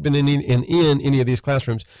 I've not been in any of these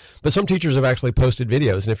classrooms, but some teachers have actually posted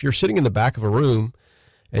videos. And if you're sitting in the back of a room,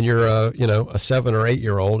 and you're a 7 or 8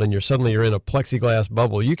 year old, and you're in a plexiglass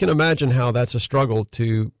bubble, you can imagine how that's a struggle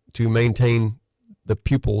to maintain the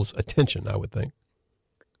pupil's attention, I would think.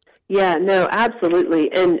 Yeah, no, absolutely.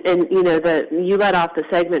 And you led off the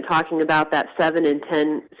segment talking about that 7 and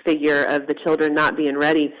 10 figure of the children not being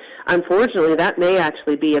ready. Unfortunately, that may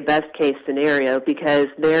actually be a best case scenario because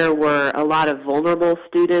there were a lot of vulnerable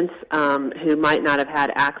students who might not have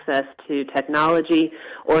had access to technology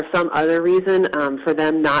or some other reason for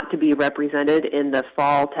them not to be represented in the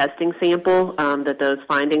fall testing sample that those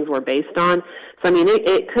findings were based on. So I mean,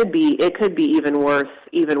 it could be even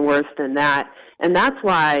worse than that. And that's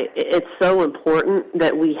why it's so important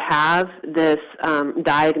that we have this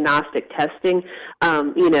diagnostic testing.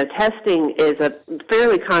 Testing is a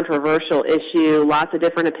fairly controversial issue, lots of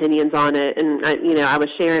different opinions on it. And, I was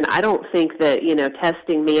sharing, I don't think that,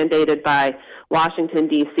 testing mandated by Washington,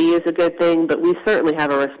 D.C. is a good thing, but we certainly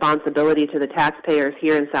have a responsibility to the taxpayers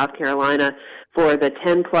here in South Carolina for the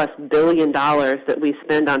 $10+ billion that we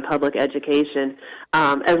spend on public education,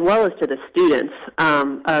 as well as to the students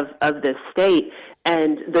of this state.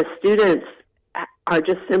 And the students are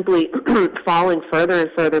just simply falling further and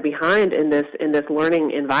further behind in this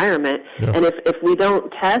learning environment. Yeah. And if we don't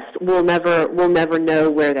test, we'll never know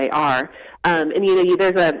where they are. And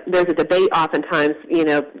there's a debate oftentimes.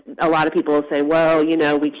 A lot of people will say, well,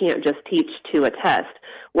 we can't just teach to a test.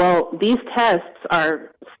 Well, these tests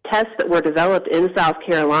are tests that were developed in South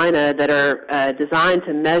Carolina that are designed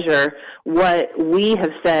to measure what we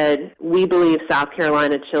have said we believe South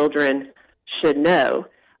Carolina children should know.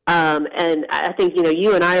 And I think,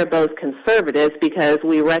 you and I are both conservatives because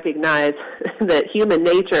we recognize that human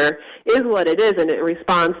nature is what it is and it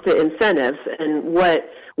responds to incentives. And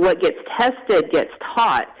what gets tested gets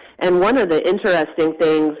taught. And one of the interesting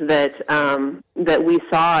things that we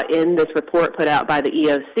saw in this report put out by the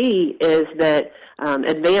EOC is that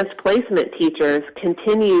advanced placement teachers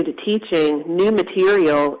continued teaching new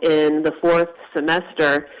material in the fourth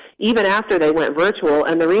semester even after they went virtual.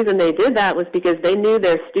 And the reason they did that was because they knew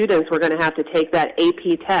their students were going to have to take that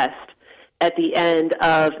AP test at the end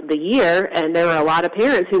of the year, and there are a lot of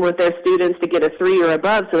parents who want their students to get a 3 or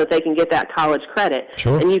above so that they can get that college credit.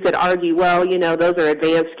 Sure. And you could argue, well, you know, those are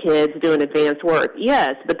advanced kids doing advanced work.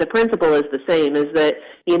 Yes, but the principle is the same, is that,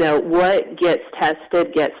 you know, what gets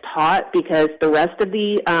tested gets taught, because the rest of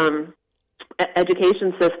the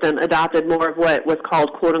education system adopted more of what was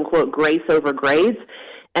called, quote-unquote, grace over grades.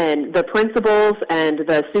 And the principals and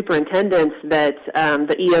the superintendents that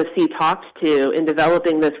the EOC talked to in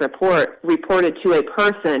developing this report reported to a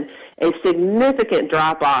person a significant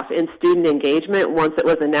drop-off in student engagement once it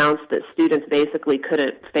was announced that students basically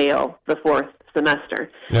couldn't fail the fourth semester.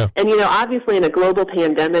 Yeah. And, you know, obviously in a global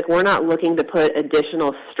pandemic, we're not looking to put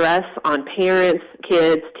additional stress on parents,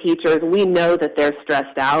 kids, teachers. We know that they're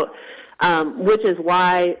stressed out, which is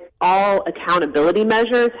why all accountability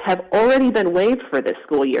measures have already been waived for this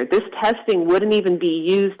school year. This testing wouldn't even be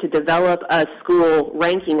used to develop a school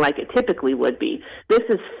ranking like it typically would be. This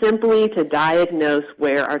is simply to diagnose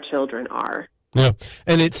where our children are. Yeah,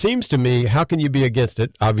 and it seems to me, how can you be against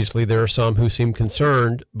it? Obviously, there are some who seem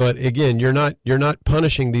concerned, but again, you're not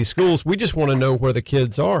punishing these schools. We just want to know where the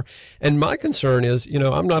kids are. And my concern is, you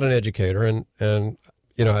know, I'm not an educator, and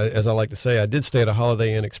you know, as I like to say, I did stay at a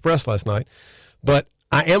Holiday Inn Express last night, but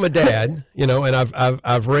I am a dad, you know, and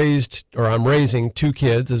I'm raising 2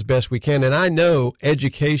 kids as best we can, and I know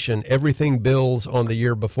education, everything builds on the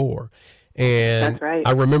year before. And that's right.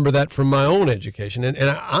 I remember that from my own education. And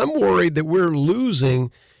I'm worried that we're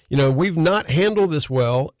losing, you know, we've not handled this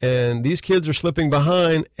well, and these kids are slipping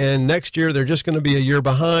behind, and next year they're just going to be a year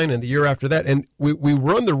behind, and the year after that. And we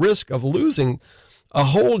run the risk of losing a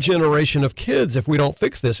whole generation of kids if we don't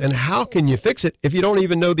fix this. And how can you fix it if you don't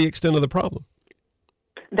even know the extent of the problem?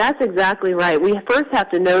 That's exactly right. We first have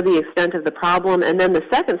to know the extent of the problem, and then the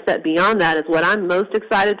second step beyond that is what I'm most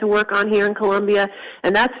excited to work on here in Columbia,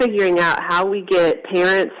 and that's figuring out how we get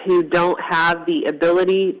parents who don't have the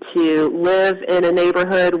ability to live in a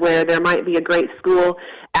neighborhood where there might be a great school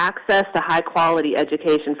access to high-quality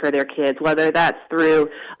education for their kids, whether that's through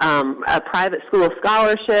a private school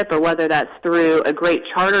scholarship or whether that's through a great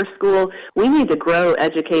charter school. We need to grow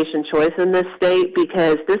education choice in this state,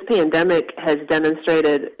 because this pandemic has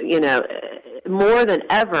demonstrated, you know, more than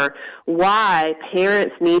ever why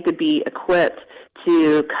parents need to be equipped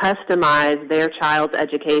to customize their child's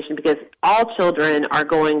education, because all children are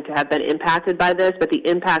going to have been impacted by this, but the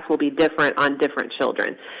impacts will be different on different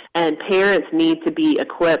children. And parents need to be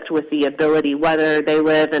equipped with the ability, whether they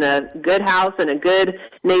live in a good house in a good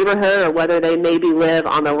neighborhood or whether they maybe live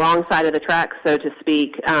on the wrong side of the tracks, so to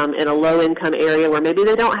speak, in a low-income area where maybe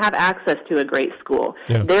they don't have access to a great school.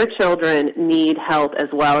 Yeah. Their children need help as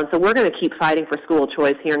well. And so we're going to keep fighting for school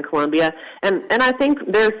choice here in Columbia. And I think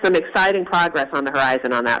there's some exciting progress on the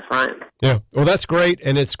horizon on that front. Yeah, well, that's great,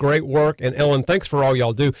 and it's great work. And Ellen, thanks for all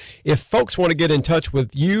y'all do. If folks want to get in touch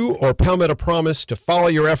with you or Palmetto Promise to follow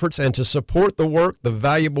your efforts and to support the work, the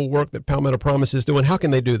valuable work that Palmetto Promise is doing, how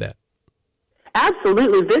can they do that?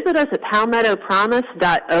 Absolutely. Visit us at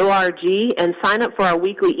palmettopromise.org and sign up for our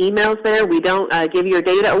weekly emails there. We don't give your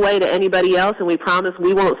data away to anybody else, and we promise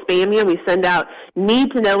we won't spam you. We send out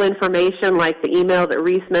need-to-know information like the email that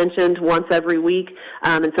Reese mentioned once every week.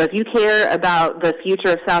 And so if you care about the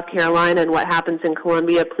future of South Carolina and what happens in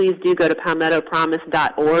Columbia, please do go to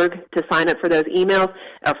palmettopromise.org to sign up for those emails,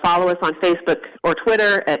 or follow us on Facebook or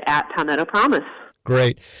Twitter at @PalmettoPromise.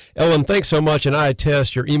 Great. Ellen, thanks so much, and I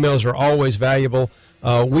attest your emails are always valuable.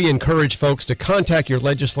 We encourage folks to contact your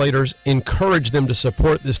legislators, encourage them to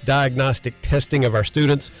support this diagnostic testing of our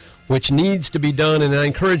students, which needs to be done, and I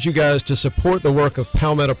encourage you guys to support the work of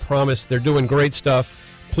Palmetto Promise. They're doing great stuff.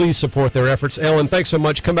 Please support their efforts. Ellen, thanks so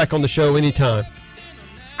much. Come back on the show anytime.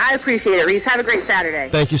 I appreciate it, Reese. Have a great Saturday.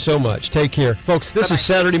 Thank you so much. Take care. Folks, this is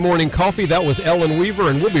Saturday Morning Coffee. That was Ellen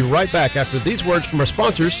Weaver, and we'll be right back after these words from our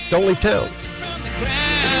sponsors. Don't leave town.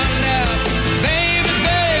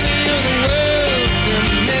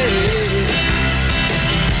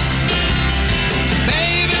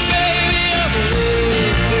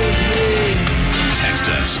 Text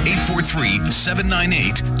us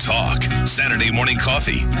 843-798-TALK. Saturday Morning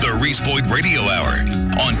Coffee, the Reese Boyd Radio Hour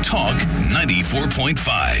on Talk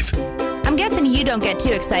 94.5. I'm guessing you don't get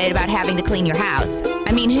too excited about having to clean your house.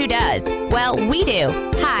 I mean, who does? Well, we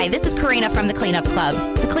do. Hi, this is Karina from the Cleanup Club.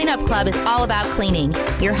 The Cleanup Club is all about cleaning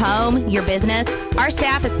your home, your business. Our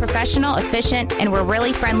staff is professional, efficient, and we're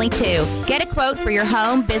really friendly too. Get a quote for your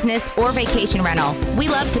home, business, or vacation rental. We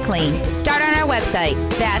love to clean. Start on our website.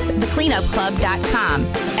 That's thecleanupclub.com.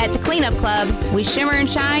 At The Cleanup Club, we shimmer and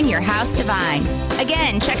shine your house divine.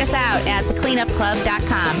 Again, check us out at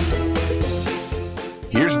thecleanupclub.com.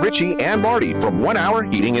 Here's Richie and Marty from 1 Hour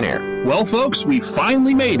Heating and Air. Well, folks, we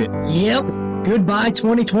finally made it. Yep. Goodbye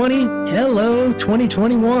 2020. Hello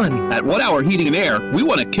 2021. At 1 Hour Heating and Air, we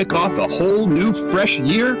want to kick off a whole new fresh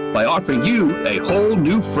year by offering you a whole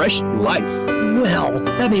new fresh life. Well,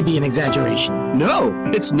 that may be an exaggeration. No,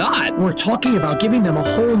 it's not. We're talking about giving them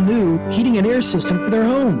a whole new heating and air system for their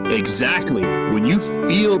home. Exactly. When you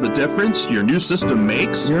feel the difference your new system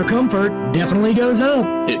makes, your comfort definitely goes up.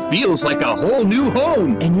 It feels like a whole new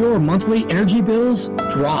home. And your monthly energy bills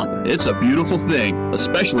drop. It's a beautiful thing,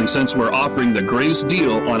 especially since we're offering the greatest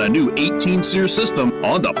deal on a new 18-SEER system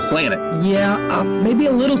on the planet. Yeah, maybe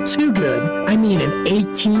a little too good. I mean, an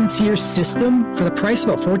 18-SEER system for the price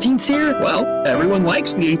of a 14-SEER? Well, everyone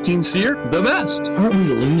likes the 18-SEER the best. Aren't we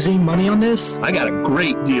losing money on this? I got a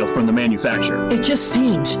great deal from the manufacturer. It just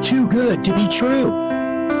seems too good to be true.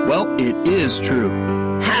 Well, it is true.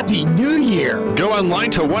 Happy New Year! Go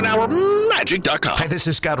online to onehourmagic.com. Hi, this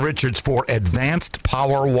is Scott Richards for Advanced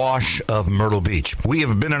Power Wash of Myrtle Beach. We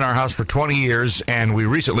have been in our house for 20 years, and we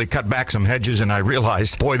recently cut back some hedges, and I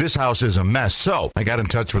realized, boy, this house is a mess. So I got in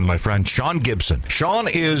touch with my friend Sean Gibson. Sean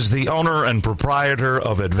is the owner and proprietor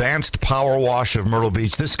of Advanced Power Wash of Myrtle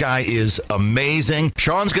Beach. This guy is amazing.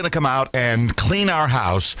 Sean's going to come out and clean our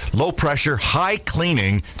house. Low pressure, high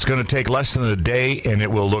cleaning. It's going to take less than a day, and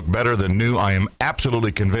it will look better than new. I am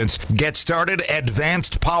absolutely convinced. Get started,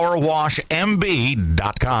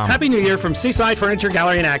 advancedpowerwashmb.com. Happy New Year from Seaside Furniture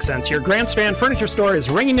Gallery and Accents. Your Grand Strand furniture store is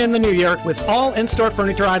ringing in the new year with all in-store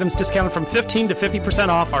furniture items discounted from 15 to 50%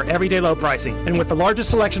 off our everyday low pricing. And with the largest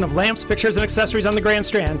selection of lamps, pictures, and accessories on the Grand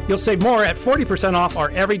Strand, you'll save more at 40% off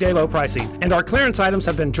our everyday low pricing. And our clearance items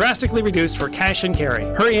have been drastically reduced for cash and carry.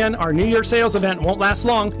 Hurry in, our New Year sales event won't last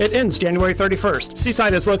long. It ends January 31st.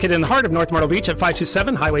 Seaside is located in the heart of North Myrtle Beach at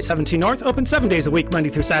 527 Highway 17 North, open 7 days a week, Monday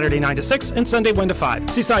through Saturday 9 to 6 and Sunday 1 to 5.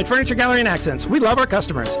 Seaside Furniture Gallery and Accents. We love our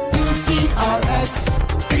customers. PCRX.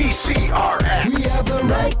 PCRX. We have the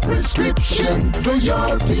right prescription for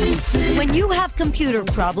your PC. When you have computer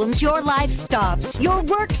problems, your life stops, your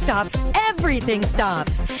work stops, everything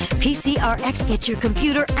stops. PCRX gets your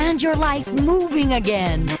computer and your life moving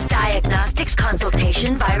again. Diagnostics,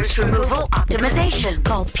 consultation, virus removal, optimization.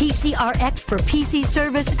 Call PCRX for PC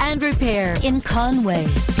service and repair in Conway.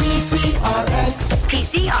 PCRX.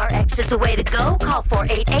 PCRX is the way to go. Call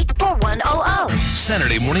 488-4100.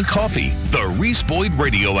 Saturday morning coffee, the Reese Boyd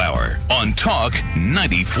Radio Hour on Talk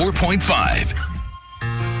 94.5.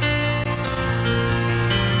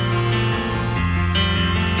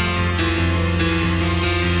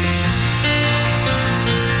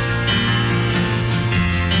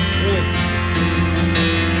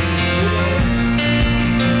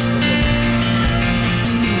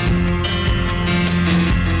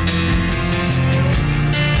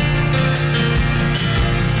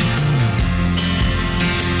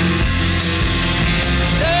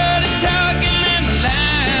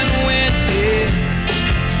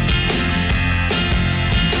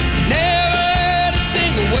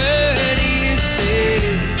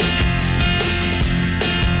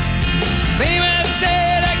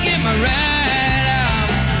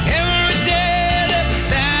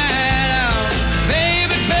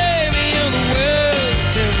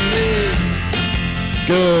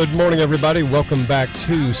 Good morning, everybody. Welcome back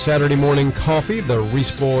to Saturday Morning Coffee, the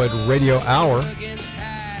Reese Boyd Radio Hour,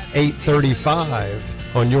 8:35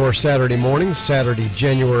 on your Saturday morning, Saturday,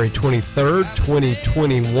 January 23rd,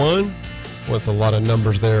 2021. With a lot of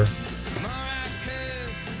numbers there.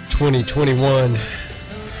 2021.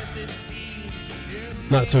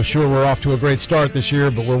 Not so sure we're off to a great start this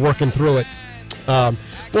year, but we're working through it. I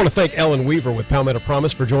want to thank Ellen Weaver with Palmetto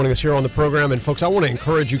Promise for joining us here on the program. And, folks, I want to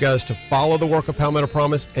encourage you guys to follow the work of Palmetto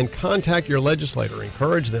Promise and contact your legislator.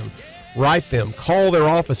 Encourage them. Write them. Call their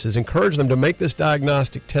offices. Encourage them to make this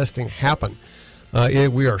diagnostic testing happen.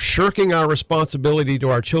 We are shirking our responsibility to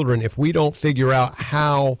our children if we don't figure out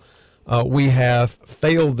how we have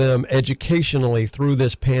failed them educationally through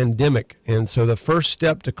this pandemic. And so the first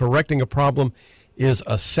step to correcting a problem is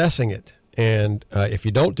assessing it. And if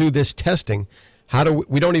you don't do this testing,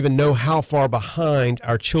 we don't even know how far behind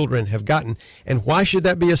our children have gotten. And why should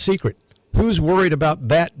that be a secret? Who's worried about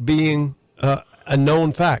that being a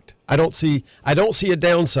known fact? I don't see a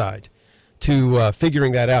downside to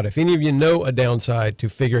figuring that out. If any of you know a downside to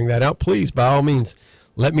figuring that out, please, by all means,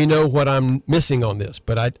 let me know what I'm missing on this,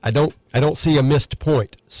 but I don't see a missed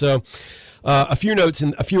point. So a few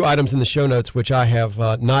items in the show notes which I have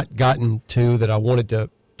not gotten to that I wanted to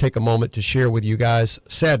take a moment to share with you guys.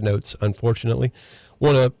 Sad notes, unfortunately.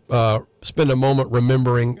 Want to spend a moment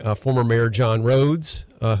remembering former Mayor John Rhodes,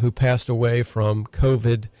 who passed away from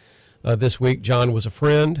COVID this week. John was a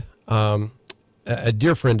friend, a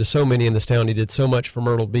dear friend to so many in this town. He did so much for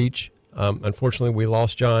Myrtle Beach. Unfortunately, we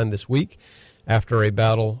lost John this week after a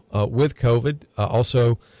battle with COVID.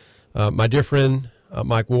 Also, my dear friend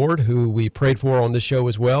Mike Ward, who we prayed for on this show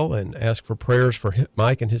as well and asked for prayers for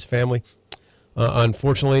Mike and his family.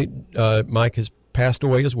 Unfortunately, Mike has passed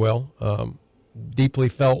away as well. Deeply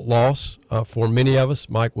felt loss for many of us.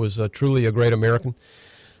 Mike was truly a great American.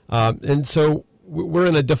 And so we're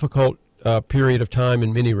in a difficult period of time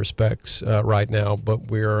in many respects right now, but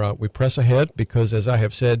we press ahead because, as I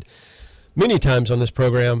have said many times on this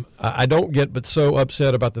program, I don't get but so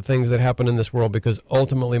upset about the things that happen in this world because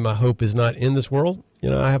ultimately my hope is not in this world.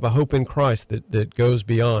 I have a hope in Christ that goes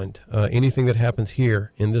beyond anything that happens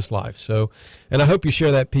here in this life. So, and I hope you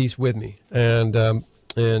share that peace with me. And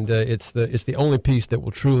it's the only peace that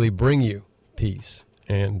will truly bring you peace,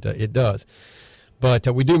 and it does. But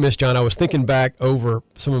we do miss John. I was thinking back over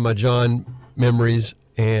some of my John memories,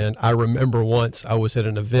 and I remember once I was at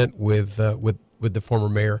an event with the former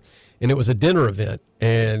mayor, and it was a dinner event,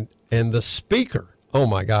 and the speaker. Oh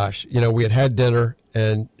my gosh! We had dinner,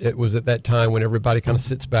 and it was at that time when everybody kind of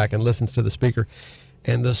sits back and listens to the speaker,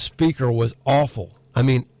 and the speaker was awful. I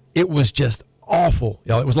mean, it was just awful.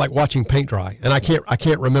 It was like watching paint dry, and I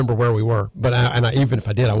can't remember where we were, but even if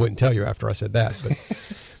I did, I wouldn't tell you after I said that.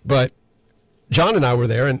 But John and I were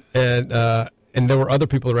there, and there were other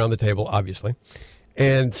people around the table, obviously,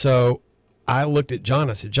 and so I looked at John.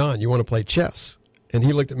 I said, "John, you want to play chess?" And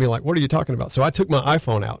he looked at me like, "What are you talking about?" So I took my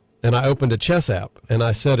iPhone out and I opened a chess app and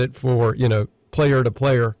I set it for player to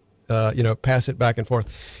player. Pass it back and forth.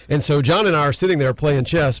 And so John and I are sitting there playing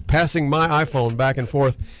chess, passing my iPhone back and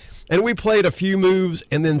forth. And we played a few moves,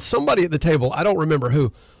 and then somebody at the table, I don't remember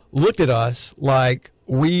who, looked at us like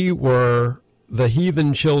we were the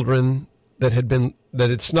heathen children that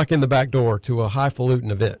had snuck in the back door to a highfalutin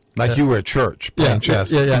event. Like you were at church playing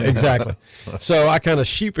chess. Yeah, exactly. So I kind of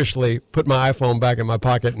sheepishly put my iPhone back in my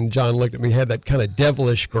pocket, and John looked at me, had that kind of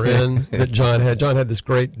devilish grin that John had. John had this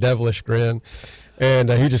great devilish grin, and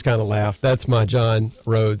he just kind of laughed. That's my John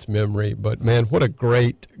Rhodes memory. But, man, what a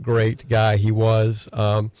great, great guy he was.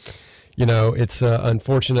 It's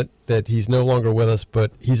unfortunate that he's no longer with us,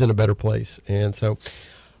 but he's in a better place. And so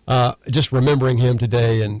just remembering him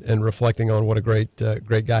today and reflecting on what a great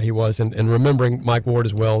guy he was, and remembering Mike Ward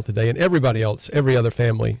as well today, and everybody else, every other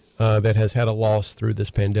family that has had a loss through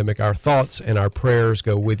this pandemic. Our thoughts and our prayers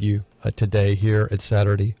go with you today here at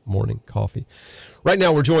Saturday Morning Coffee. Right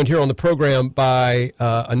now, we're joined here on the program by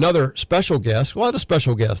another special guest. Well, not a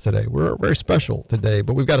special guest today. We're very special today,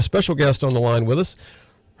 but we've got a special guest on the line with us.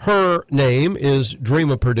 Her name is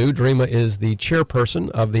Dreama Perdue. Dreama is the chairperson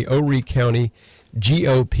of the Horry County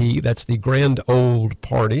GOP. That's the Grand Old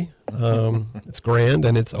Party. It's grand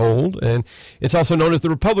and it's old, and it's also known as the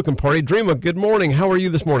Republican Party. Dreama, good morning. How are you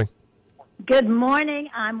this morning? Good morning.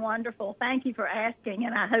 I'm wonderful. Thank you for asking,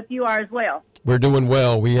 and I hope you are as well. We're doing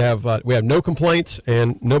well. We have no complaints,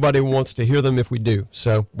 and nobody wants to hear them if we do.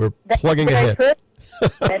 So we're plugging ahead.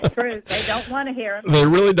 That's true. They don't want to hear them. They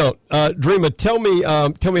really don't. Dreama, tell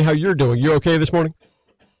me how you're doing. You okay this morning?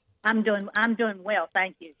 I'm doing well.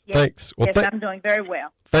 Thank you. Yes. Thanks. Well, yes, I'm doing very well.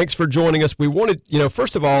 Thanks for joining us. We wanted,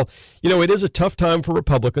 first of all, it is a tough time for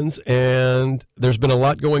Republicans, and there's been a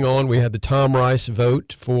lot going on. We had the Tom Rice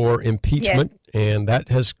vote for impeachment, and that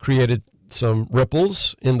has created some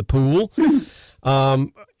ripples in the pool.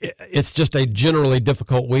 It's just a generally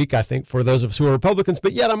difficult week, I think, for those of us who are Republicans.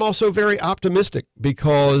 But yet I'm also very optimistic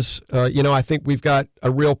because, I think we've got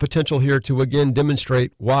a real potential here to, again,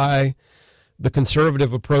 demonstrate why the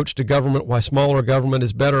conservative approach to government, why smaller government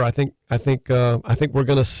is better. I think we're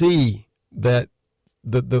going to see that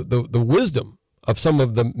the wisdom of some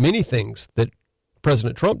of the many things that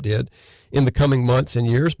President Trump did in the coming months and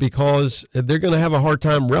years, because they're going to have a hard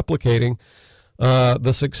time replicating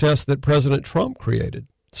the success that President Trump created.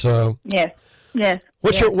 So yes.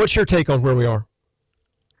 What's your take on where we are?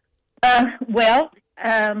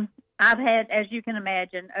 I've had, as you can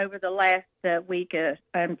imagine, over the last week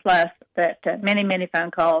and plus, that many phone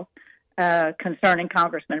calls concerning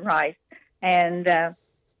Congressman Rice, and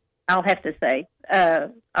I'll have to say,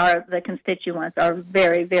 the constituents are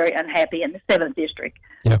very, very unhappy in the 7th District.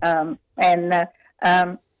 Yeah.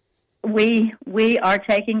 We are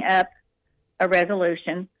taking up a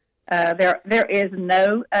resolution. There is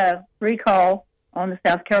no recall on the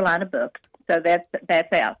South Carolina books. So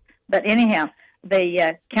that's out. But anyhow,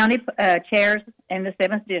 the county chairs in the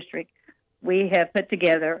 7th District, we have put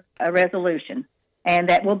together a resolution, and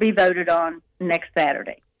that will be voted on next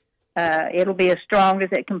Saturday. It'll be as strong as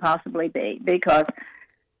it can possibly be, because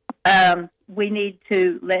we need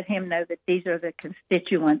to let him know that these are the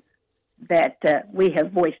constituents that we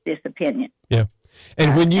have voiced this opinion. Yeah.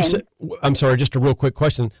 And when you say, I'm sorry, just a real quick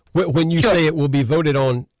question. When you say it will be voted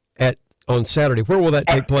on on Saturday, where will that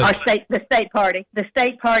take place? The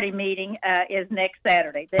state party meeting is next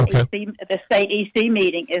Saturday. The state EC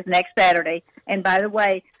meeting is next Saturday. And by the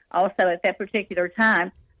way, also at that particular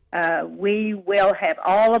time, we will have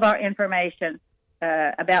all of our information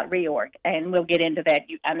about reorg, and we'll get into that.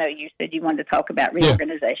 I know you said you wanted to talk about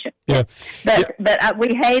reorganization. Yeah. But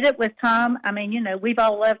we hate it with Tom. I mean, we've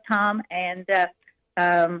all loved Tom, and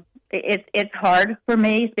it's hard for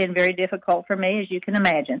me. It's been very difficult for me, as you can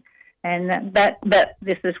imagine. And but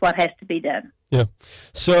this is what has to be done. Yeah.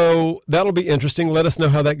 So that'll be interesting. Let us know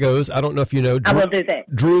how that goes. I don't know if you know. I will do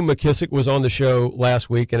that. Drew McKissick was on the show last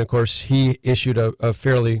week, and of course he issued a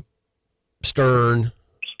fairly strong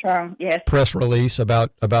press release about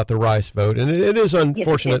the Rice vote, and it is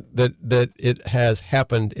unfortunate that it has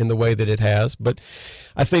happened in the way that it has. But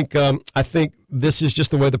I think this is just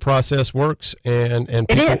the way the process works, and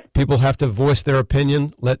people have to voice their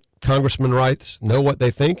opinion. Let Congressman Rice know what they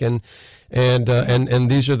think, and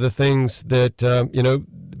these are the things that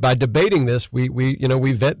by debating this,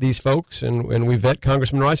 we vet these folks and we vet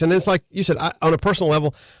Congressman Rice, and it's like you said, on a personal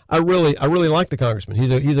level, I really like the congressman.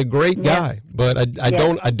 He's a great guy, but I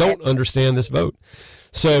don't understand this vote.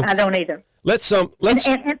 So I don't either. Let's go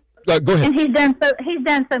ahead. And he's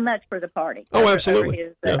done so much for the party. Absolutely.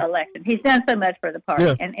 Over his election, he's done so much for the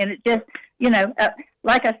party, and it just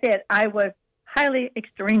like I said, I was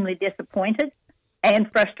extremely disappointed and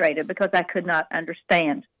frustrated because I could not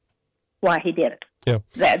understand why he did it. Yeah.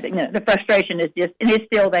 The frustration is just, and it's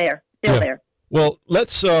still there, there. Well,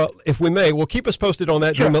 let's, if we may, we'll keep us posted on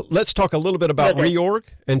that. Sure. Let's talk a little bit about reorg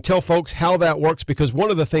and tell folks how that works, because one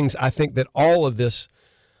of the things I think that all of this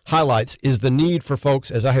highlights is the need for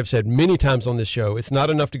folks, as I have said many times on this show, it's not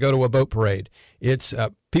enough to go to a boat parade. It's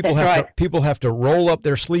people have to roll up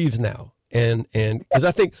their sleeves now, and because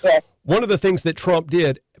I think one of the things that Trump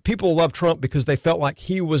did. People love Trump because they felt like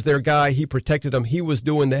he was their guy. He protected them. He was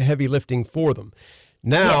doing the heavy lifting for them.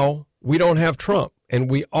 Now we don't have Trump, and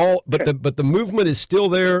but the movement is still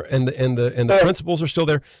there, and the principles are still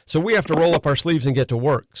there. So we have to roll up our sleeves and get to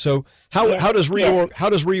work. So how does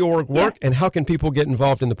reorg work, and how can people get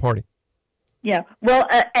involved in the party? Yeah. Well,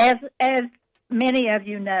 as many of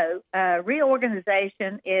you know,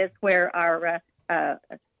 reorganization is where our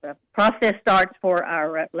process starts for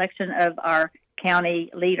our election of our county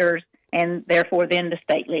leaders, and therefore then the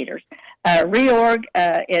state leaders. Reorg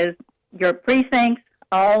is your precincts,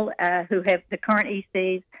 all who have the current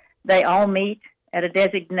ECs, they all meet at a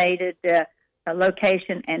designated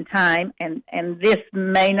location and time, and this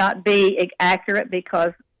may not be accurate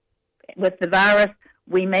because with the virus,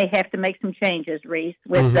 we may have to make some changes, Reese,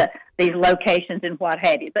 with these locations and what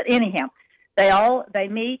have you. But anyhow, they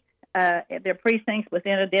meet their precincts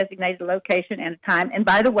within a designated location and time. And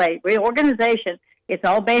by the way, reorganization, it's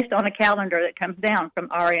all based on a calendar that comes down from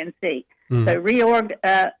RNC. So reorg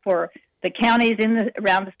for the counties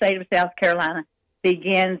around the state of South Carolina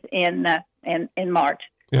begins in March.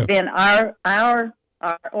 Yeah. Then our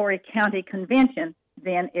Horry County Convention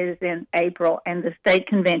then is in April, and the state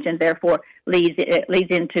convention therefore leads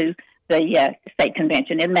into the state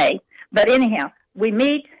convention in May. But anyhow, we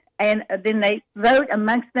meet. And then they vote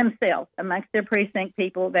amongst themselves, amongst their precinct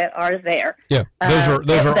people that are there. Yeah, those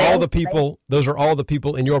are all the people. Those are all the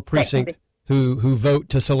people in your precinct who vote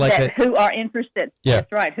to select it. Who are interested? Yeah,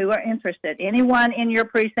 that's right. Who are interested? Anyone in your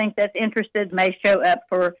precinct that's interested may show up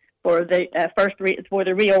for the for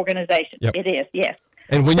the reorganization. Yep. It is, yes.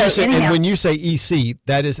 And when you say EC,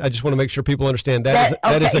 that is, I just want to make sure people understand that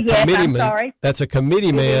is a committeeman. That's a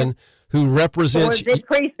committee man who represents for the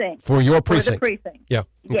precinct. For your precinct. For the precinct. Yeah.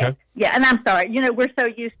 Okay. Yeah, and I'm sorry. We're so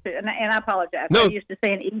used to, and I apologize. No. I'm used to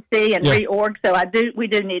saying EC and reorg, so we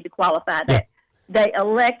do need to qualify that. Yeah. They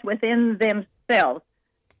elect within themselves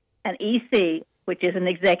an EC, which is an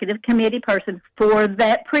executive committee person for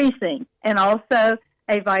that precinct, and also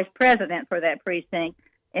a vice president for that precinct,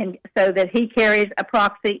 and so that he carries a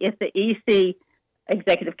proxy if the EC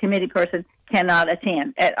executive committee person cannot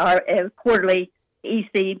attend at our quarterly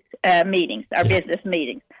EC meetings, our business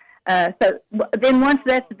meetings. So then once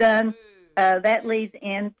that's done, that leads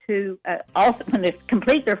into also when they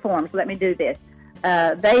complete their forms. Let me do this.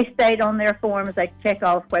 They state on their forms, they check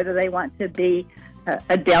off whether they want to be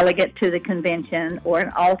a delegate to the convention or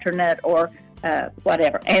an alternate or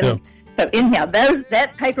whatever. And so anyhow,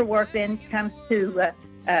 that paperwork then comes to us,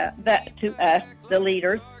 the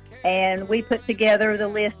leaders, and we put together the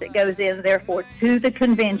list that goes in, therefore, to the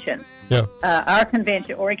convention. Yeah. Our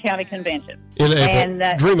convention, Horry County Convention. In April. And,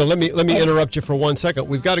 Dreama, let me interrupt you for 1 second.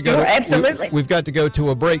 We've got to go. Sure, absolutely. We've got to go to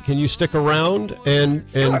a break. Can you stick around and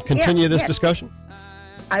continue this discussion?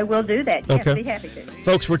 I will do that. Yes, Okay. be happy to.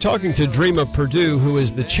 Folks, we're talking to Dreama Purdue, who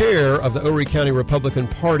is the chair of the Horry County Republican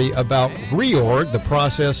Party, about reorg, the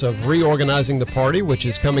process of reorganizing the party, which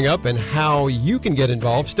is coming up, and how you can get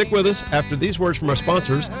involved. Stick with us after these words from our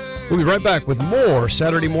sponsors. We'll be right back with more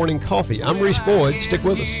Saturday Morning Coffee. I'm Reese Boyd. Stick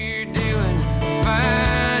with us.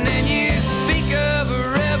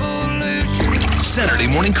 Saturday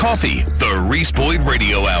Morning Coffee, the Reese Boyd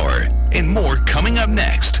Radio Hour, and more coming up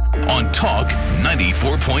next on Talk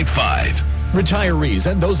 94.5.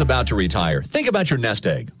 Retirees and those about to retire, think about your nest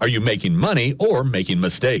egg. Are you making money or making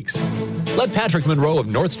mistakes? Let Patrick Monroe of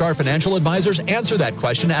North Star Financial Advisors answer that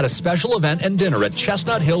question at a special event and dinner at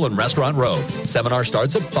Chestnut Hill and Restaurant Row. Seminar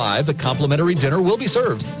starts at 5. The complimentary dinner will be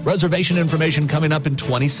served. Reservation information coming up in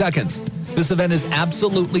 20 seconds. This event is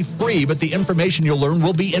absolutely free, but the information you'll learn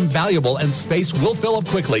will be invaluable and space will fill up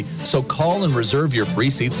quickly, so call and reserve your free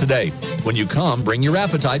seats today. When you come, bring your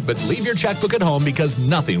appetite, but leave your checkbook at home because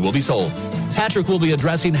nothing will be sold. Patrick will be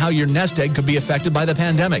addressing how your nest egg could be affected by the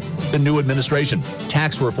pandemic, the new administration,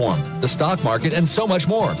 tax reform, the stock market, and so much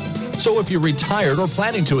more. So if you're retired or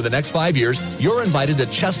planning to in the next 5 years, you're invited to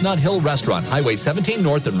Chestnut Hill Restaurant, Highway 17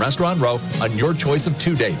 North and Restaurant Row on your choice of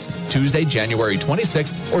 2 dates, Tuesday, January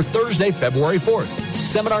 26th or Thursday, February 4th.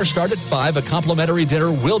 Seminars start at 5. A complimentary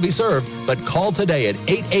dinner will be served, but call today at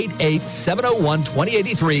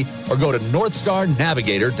 888-701-2083 or go to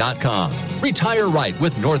NorthstarNavigator.com. Retire right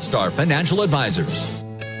with North Star Financial Advisors.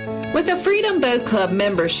 With a Freedom Boat Club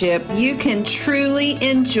membership, you can truly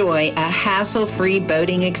enjoy a hassle-free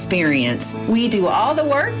boating experience. We do all the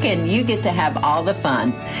work and you get to have all the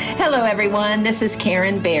fun. Hello everyone, this is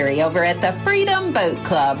Karen Berry over at the Freedom Boat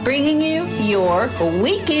Club, bringing you your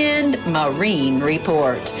Weekend Marine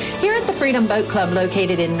Report. Here at the Freedom Boat Club,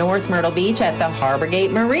 located in North Myrtle Beach at the Harbor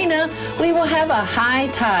Gate Marina, we will have a high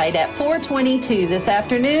tide at 4:22 this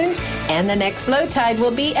afternoon, and the next low tide will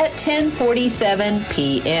be at 10:47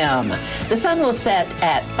 p.m. The sun will set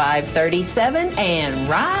at 5:37 and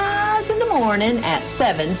rise in the morning at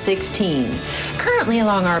 7:16. Currently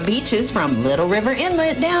along our beaches from Little River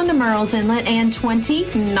Inlet down to Murrells Inlet and 20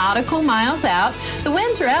 nautical miles out, the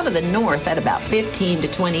winds are out of the north at about 15 to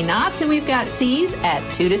 20 knots, and we've got seas at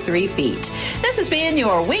 2 to 3 feet. This has been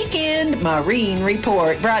your Weekend Marine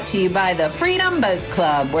Report, brought to you by the Freedom Boat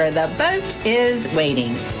Club, where the boat is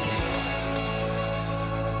waiting.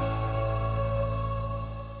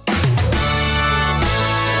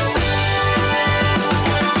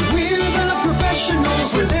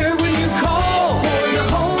 We're there when you call for your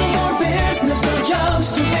home or business, no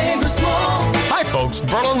jobs too big or small. Hi folks,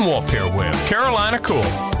 Verlin Wolf here with Carolina Cool.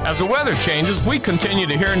 As the weather changes, we continue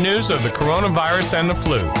to hear news of the coronavirus and the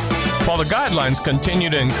flu. While the guidelines continue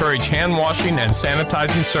to encourage hand washing and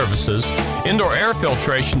sanitizing services, indoor air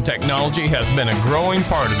filtration technology has been a growing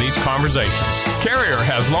part of these conversations. Carrier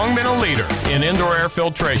has long been a leader in indoor air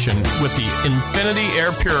filtration with the Infinity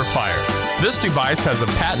Air Purifier. This device has a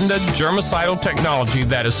patented germicidal technology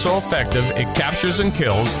that is so effective it captures and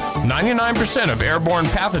kills 99% of airborne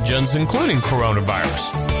pathogens, including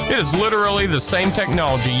coronavirus. It is literally the same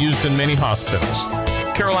technology used in many hospitals.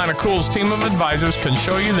 Carolina Cool's team of advisors can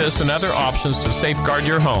show you this and other options to safeguard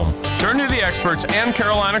your home. Turn to the experts and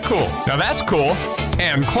Carolina Cool. Now that's cool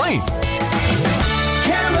and clean.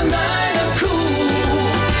 Carolina Cool,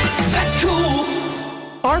 that's cool.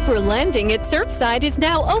 Arbor Landing at Surfside is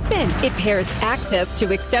now open. It pairs access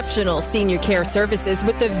to exceptional senior care services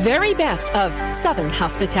with the very best of Southern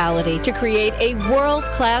hospitality to create a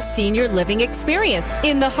world-class senior living experience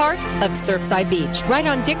in the heart of Surfside Beach, right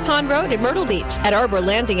on Dick Pond Road in Myrtle Beach. At Arbor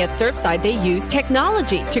Landing at Surfside, they use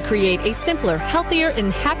technology to create a simpler, healthier,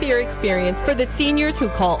 and happier experience for the seniors who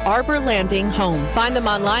call Arbor Landing home. Find them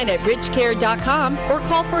online at ridgecare.com or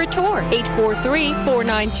call for a tour,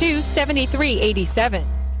 843-492-7387.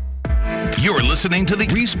 You're listening to the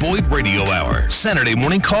Reese Boyd Radio Hour, Saturday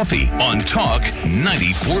Morning Coffee on Talk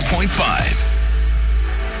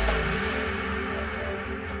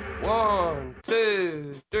 94.5. 1,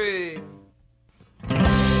 2, 3.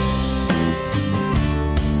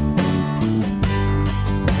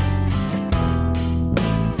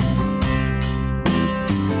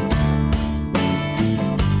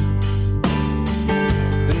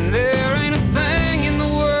 And there ain't a thing in the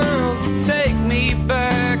world to take me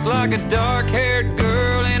back like a dark-haired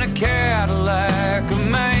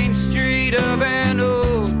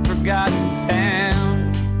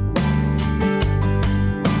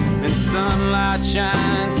light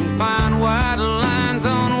shines and fine white lines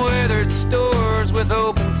on weathered stores with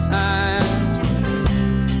open signs.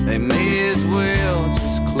 They may as well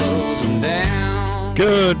just close them down.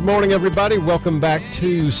 Good morning, everybody. Welcome back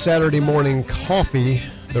to Saturday Morning Coffee,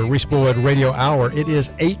 the Reese Boyd Radio Hour. It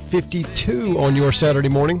is 8:52 on your Saturday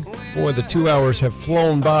morning. Boy, the 2 hours have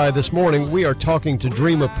flown by this morning. We are talking to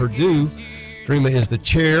Dreama Purdue. Dreama is the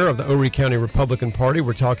chair of the Horry County Republican Party.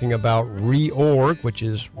 We're talking about reorg, which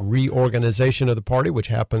is reorganization of the party, which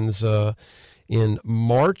happens in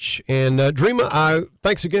March. And Dreama,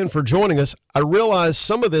 thanks again for joining us. I realize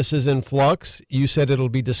some of this is in flux. You said it'll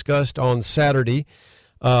be discussed on Saturday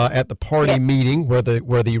at the party meeting, where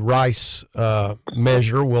the Rice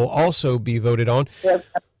measure will also be voted on.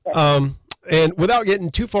 And without getting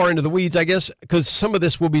too far into the weeds, I guess, because some of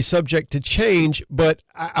this will be subject to change, but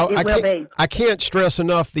I can't stress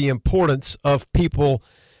enough the importance of people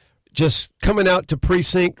just coming out to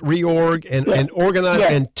precinct, reorg, and organize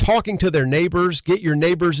and talking to their neighbors. Get your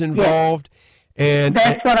neighbors involved. And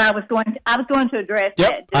that's what I was going to address.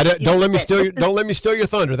 Yep. Don't let me steal your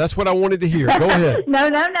thunder. That's what I wanted to hear. Go ahead. No.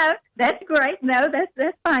 That's great. No,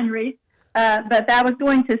 that's fine, Reese. But I was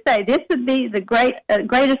going to say this would be the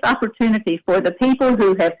greatest opportunity for the people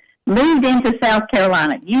who have moved into South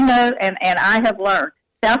Carolina. You know, and I have learned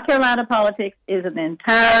South Carolina politics is an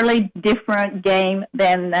entirely different game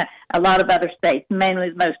than a lot of other states,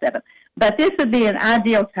 mainly most of them. But this would be an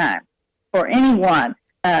ideal time for anyone.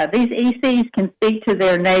 These ECs can speak to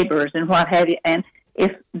their neighbors and what have you. And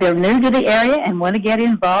if they're new to the area and want to get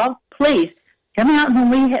involved, please come out when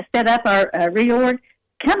we set up our reorg.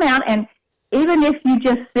 Come out, and even if you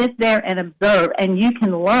just sit there and observe, and you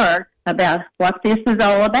can learn about what this is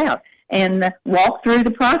all about and walk through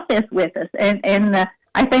the process with us. And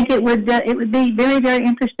I think it would be very, very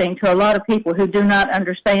interesting to a lot of people who do not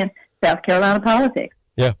understand South Carolina politics.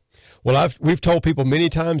 Yeah. Well, we've told people many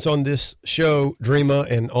times on this show, Dreama,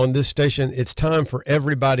 and on this station, it's time for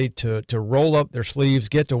everybody to roll up their sleeves,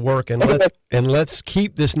 get to work, and let's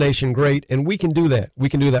keep this nation great. And we can do that. We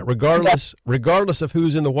can do that regardless of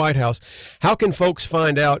who's in the White House. How can folks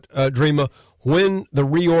find out, Dreama, when the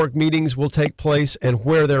reorg meetings will take place and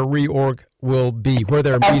where their reorg will be, where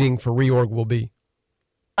their meeting for reorg will be?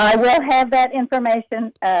 I will have that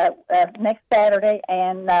information next Saturday,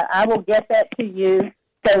 and I will get that to you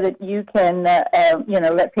so that you can,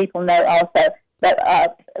 let people know also. But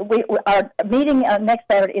our meeting next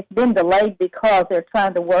Saturday, it's been delayed because they're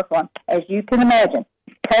trying to work on, as you can imagine,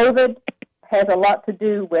 COVID has a lot to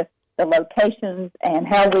do with the locations and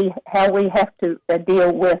how we have to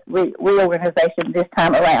deal with reorganization this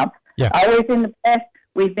time around. Yeah. Always in the past,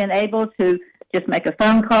 we've been able to just make a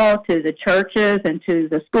phone call to the churches and to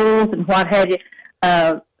the schools and what have you,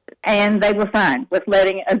 and they were fine with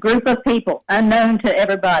letting a group of people unknown to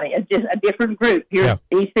everybody, just a different group, here's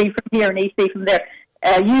EC from here and EC from there,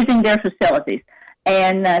 using their facilities.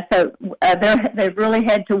 And so they've really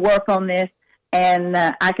had to work on this, and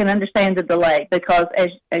I can understand the delay because, as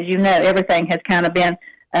you know, everything has kind of been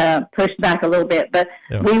pushed back a little bit. But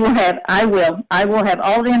I will have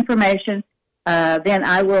all the information. Then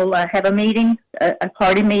I will have a meeting, a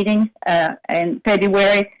party meeting in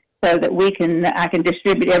February, so that I can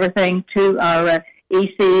distribute everything to our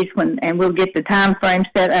ECs and we'll get the time frame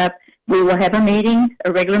set up. We will have a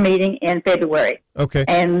regular meeting in February. Okay.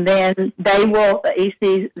 And then the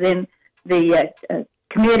ECs, then the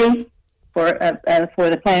committee for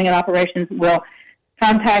the planning and operations will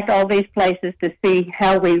contact all these places to see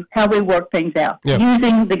how we work things out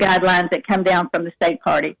using the guidelines that come down from the state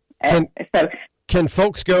party. Can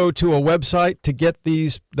folks go to a website to get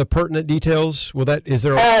the pertinent details? Reese,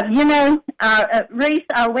 our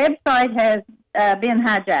website has been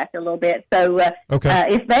hijacked a little bit. So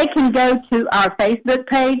if they can go to our Facebook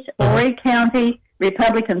page, Horry County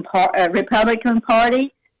Republican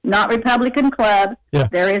Party, not Republican Club. Yeah.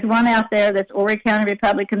 There is one out there that's Horry County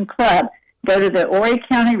Republican Club. Go to the Horry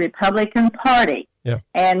County Republican Party. Yeah.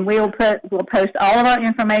 And we'll post all of our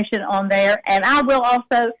information on there, and I will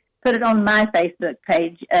also put it on my Facebook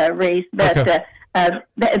page, Reese. But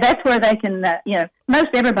that's where they can, most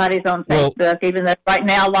everybody's on Facebook, even though right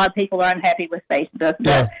now a lot of people are unhappy with Facebook.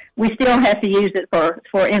 But we still have to use it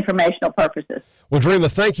for informational purposes. Well,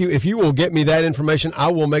 Dreama, thank you. If you will get me that information,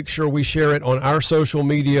 I will make sure we share it on our social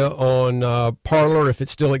media, on Parler, if it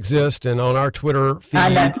still exists, and on our Twitter feed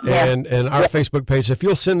and our Facebook page. If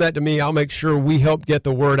you'll send that to me, I'll make sure we help get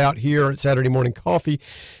the word out here at Saturday Morning Coffee.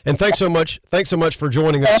 And thanks so much for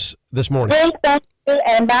joining us this morning. Thank you.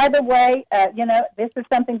 And by the way, this is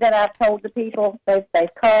something that I've told the people. They've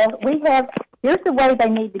called. Here's the way they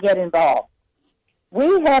need to get involved.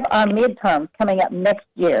 We have our midterms coming up next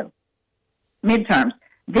year. midterms.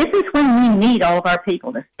 This is when we need all of our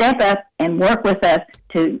people to step up and work with us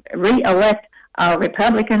to re-elect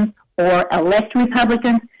Republicans or elect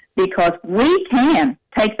Republicans, because we can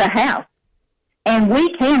take the House and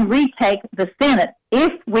we can retake the Senate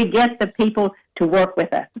if we get the people to work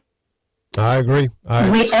with us. I agree.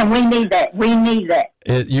 We need that. We need that.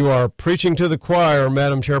 You are preaching to the choir,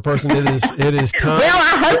 Madam Chairperson. It is time. Well,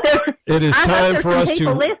 I hope time for us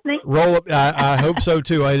to listening. Roll up. I hope so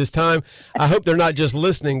too. It is time. I hope they're not just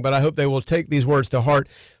listening, but I hope they will take these words to heart,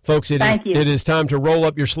 folks. It is time to roll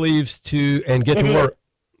up your sleeves and get to work.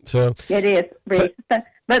 So it is, Reese.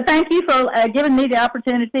 But thank you for giving me the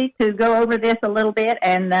opportunity to go over this a little bit.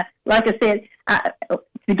 And like I said,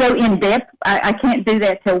 to go in depth, I can't do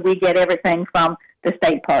that till we get everything from the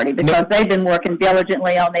state party, because they've been working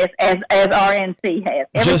diligently on this, as RNC has.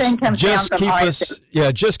 Everything comes down from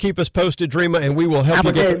RNC. Just keep us posted, Dreama, and we will help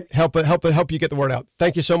you get the word out.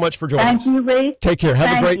 Thank you so much for joining us. Thank you, Reese. Take care.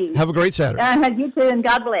 Have a great Saturday. You too, and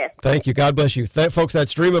God bless. Thank you. God bless you. Folks,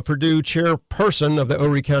 that's Dreama Purdue, chairperson of the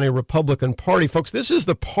Horry County Republican Party. Folks, this is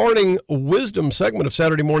the parting wisdom segment of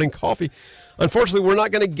Saturday Morning Coffee. Unfortunately, we're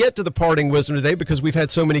not going to get to the parting wisdom today because we've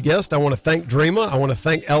had so many guests. I want to thank Dreama. I want to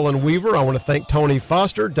thank Ellen Weaver. I want to thank Tony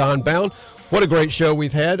Foster, Don Bound. What a great show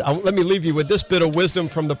we've had. Let me leave you with this bit of wisdom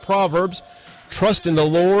from the Proverbs. Trust in the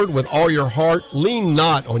Lord with all your heart. Lean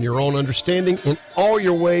not on your own understanding. In all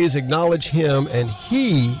your ways acknowledge him, and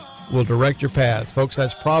he will direct your paths. Folks,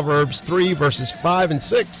 that's Proverbs 3, verses 5 and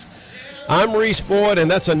 6. I'm Reese Boyd,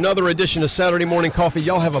 and that's another edition of Saturday Morning Coffee.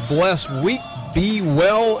 Y'all have a blessed week. Be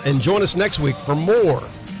well, and join us next week for more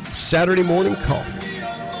Saturday Morning Coffee.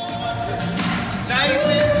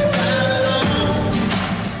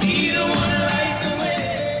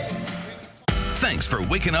 Thanks for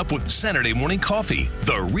waking up with Saturday Morning Coffee,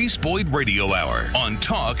 the Reese Boyd Radio Hour on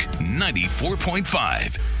Talk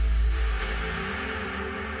 94.5.